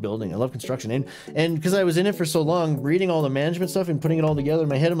 I love building, I love construction, and because I was in it for so long, reading all the management stuff and putting it all together in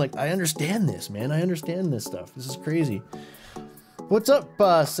my head, I'm like, I understand this, man, I understand this stuff. This is crazy. What's up,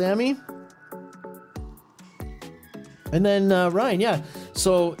 Sammy? And then Ryan, yeah.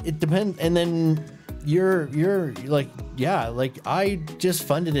 So it depends, and then you're like, yeah, like I just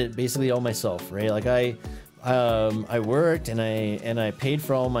funded it basically all myself, right? Like I worked and I paid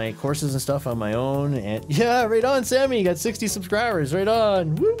for all my courses and stuff on my own, and yeah, right on, Sammy, you got 60 subscribers, right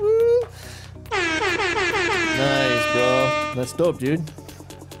on, woo woo. Nice, bro, that's dope, dude.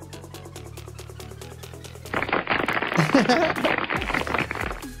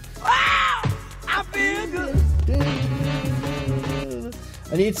 Wow! I feel good.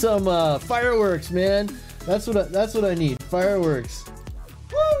 I need some fireworks, man. That's what I need. Fireworks.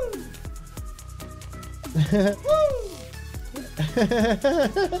 Woo!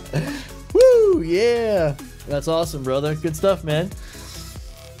 Woo! Yeah, that's awesome, brother. Good stuff, man.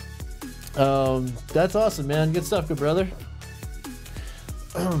 That's awesome, man. Good stuff, good brother.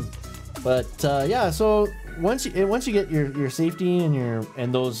 But yeah, so once you get your safety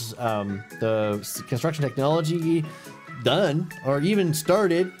and those the construction technology done or even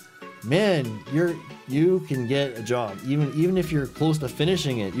started, man, you can get a job. Even if you're close to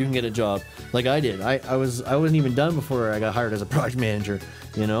finishing it, you can get a job. Like I did. I wasn't even done before I got hired as a project manager,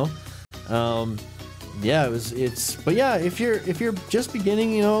 yeah, but yeah, if you're just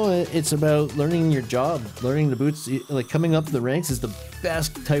beginning, it's about learning your job, learning the boots, like coming up the ranks is the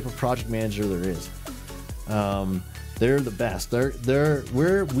best type of project manager there is. They're the best.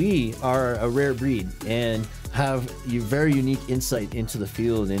 We are a rare breed and have very unique insight into the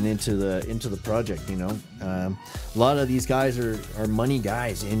field and into the project. A lot of these guys are money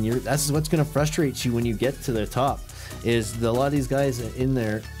guys, and that's what's going to frustrate you when you get to the top. Is a lot of these guys in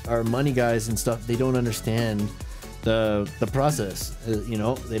there are money guys and stuff. They don't understand the process.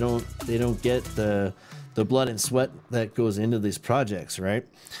 They don't get the blood and sweat that goes into these projects, right?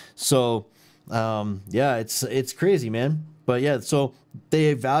 So yeah, it's crazy, man. But yeah, so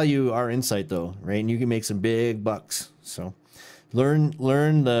they value our insight though, right? And you can make some big bucks. So learn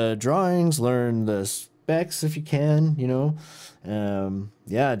the drawings, learn the specs if you can, you know.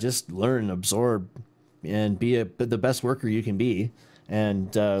 Yeah, just learn, absorb, and be the best worker you can be,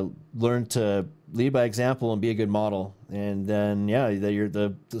 and learn to lead by example and be a good model. And then yeah,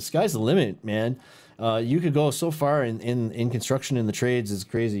 the sky's the limit, man. You could go so far in construction, in the trades. It's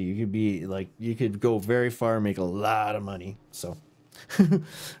crazy. You could go very far and make a lot of money. So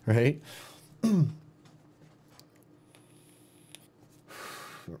right.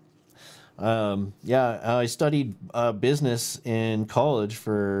 Yeah, I studied business in college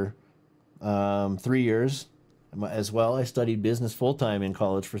for 3 years as well. I studied business full-time in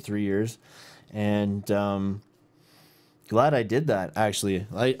college for 3 years, and glad I did that. Actually,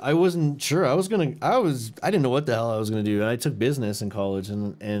 I wasn't sure I didn't know what the hell I was gonna do. I took business in college,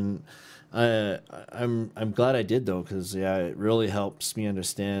 and I'm glad I did though, because yeah, it really helps me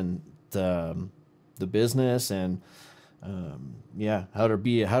understand the business, and yeah, how to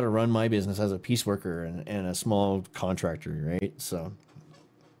run my business as a piece worker and a small contractor, right? So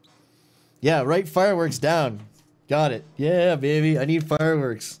yeah, write fireworks down. Got it. Yeah, baby, I need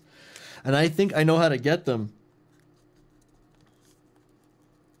fireworks, and I think I know how to get them.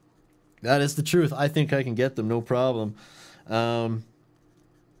 That is the truth. I think I can get them, no problem. I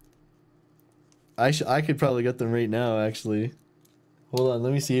could probably get them right now, actually. Hold on,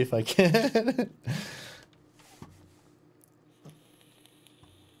 let me see if I can.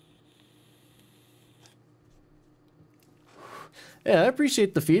 Yeah, I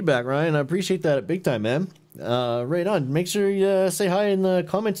appreciate the feedback, Ryan. I appreciate that big time, man. Right on. Make sure you say hi in the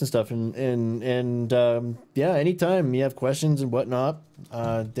comments and stuff, and yeah, anytime you have questions and whatnot,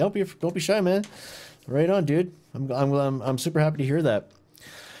 don't be shy, man. Right on, dude. I'm super happy to hear that.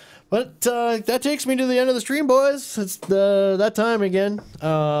 But that takes me to the end of the stream, boys. It's that time again.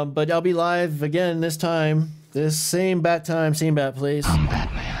 But I'll be live again this time. This same bat time, same bat place. I'm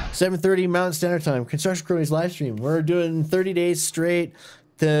Batman. 7:30 Mountain Standard Time. Construction Kronies live stream. We're doing 30 days straight.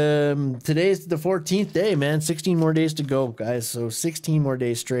 Today's the 14th day, man. 16 more days to go, guys. So 16 more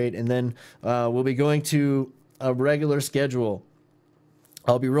days straight, and then we'll be going to a regular schedule.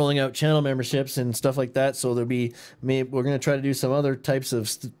 I'll be rolling out channel memberships and stuff like that. So we're gonna try to do some other types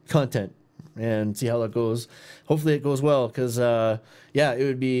of content and see how that goes. Hopefully it goes well, because yeah,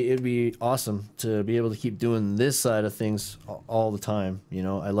 it'd be awesome to be able to keep doing this side of things all the time. You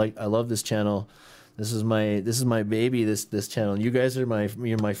know, I love this channel. This is my baby. This channel. You guys are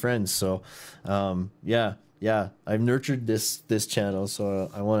you're my friends. So yeah, I've nurtured this channel,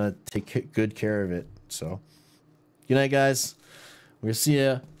 so I want to take good care of it. So good night, guys. We'll see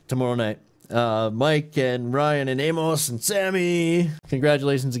you tomorrow night. Mike and Ryan and Amos and Sammy,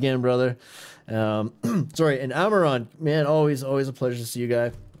 congratulations again, brother. Sorry, and Amaron, man, always a pleasure to see you,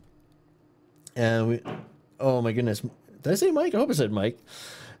 guy. And oh my goodness, did I say Mike? I hope I said Mike.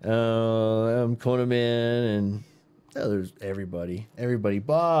 Kona Man, and there's everybody,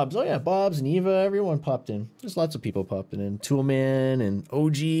 Bob's. Oh yeah, Bob's and Eva, everyone popped in. There's lots of people popping in. Toolman and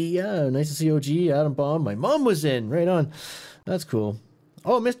OG, yeah, nice to see OG. Adam Bomb, my mom was in, right on. That's cool.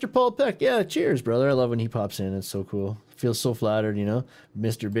 Oh, Mr. Paul Peck, yeah, cheers, brother. I love when he pops in. It's so cool. Feels so flattered, you know.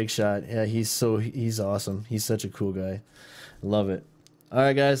 Mr. Big Shot, yeah, he's awesome. He's such a cool guy. Love it. All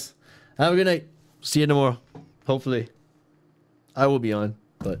right, guys, have a good night. See you tomorrow. Hopefully, I will be on,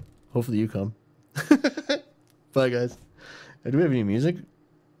 but hopefully you come. Bye, guys. Do we have any music?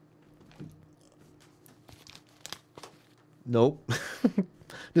 Nope.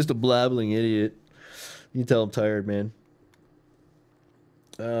 Just a blabbling idiot. You can tell I'm tired, man.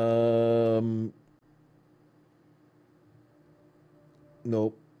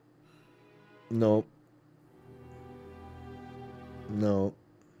 Nope. Nope. No.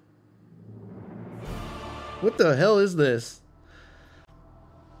 What the hell is this?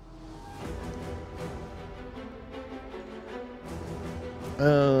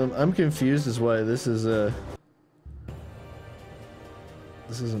 I'm confused as why this is this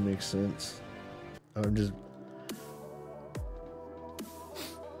doesn't make sense. I'm just...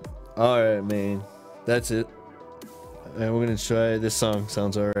 Alright, man. That's it. And we're gonna try this song.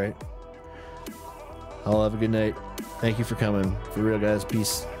 Sounds alright. I'll have a good night. Thank you for coming. For real, guys.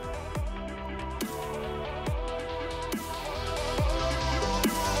 Peace.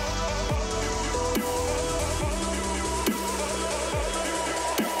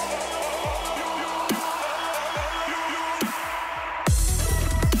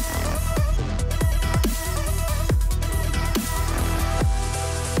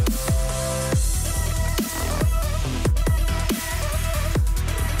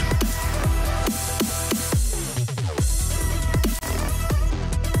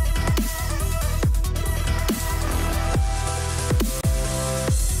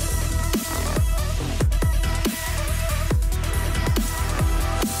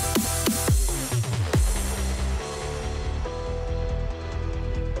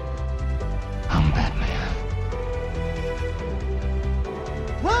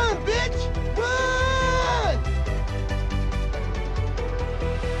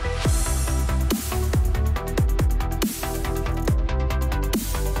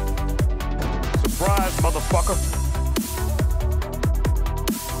 motherfucker.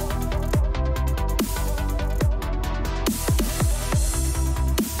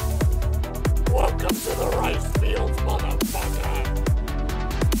 Welcome to the rice fields, motherfucker.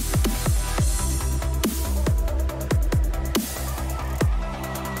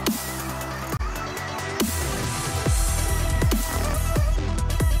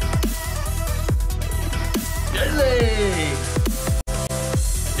 Deadly!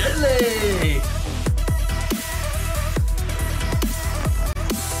 Deadly!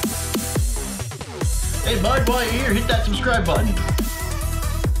 Hey bud, while you're here, hit that subscribe button.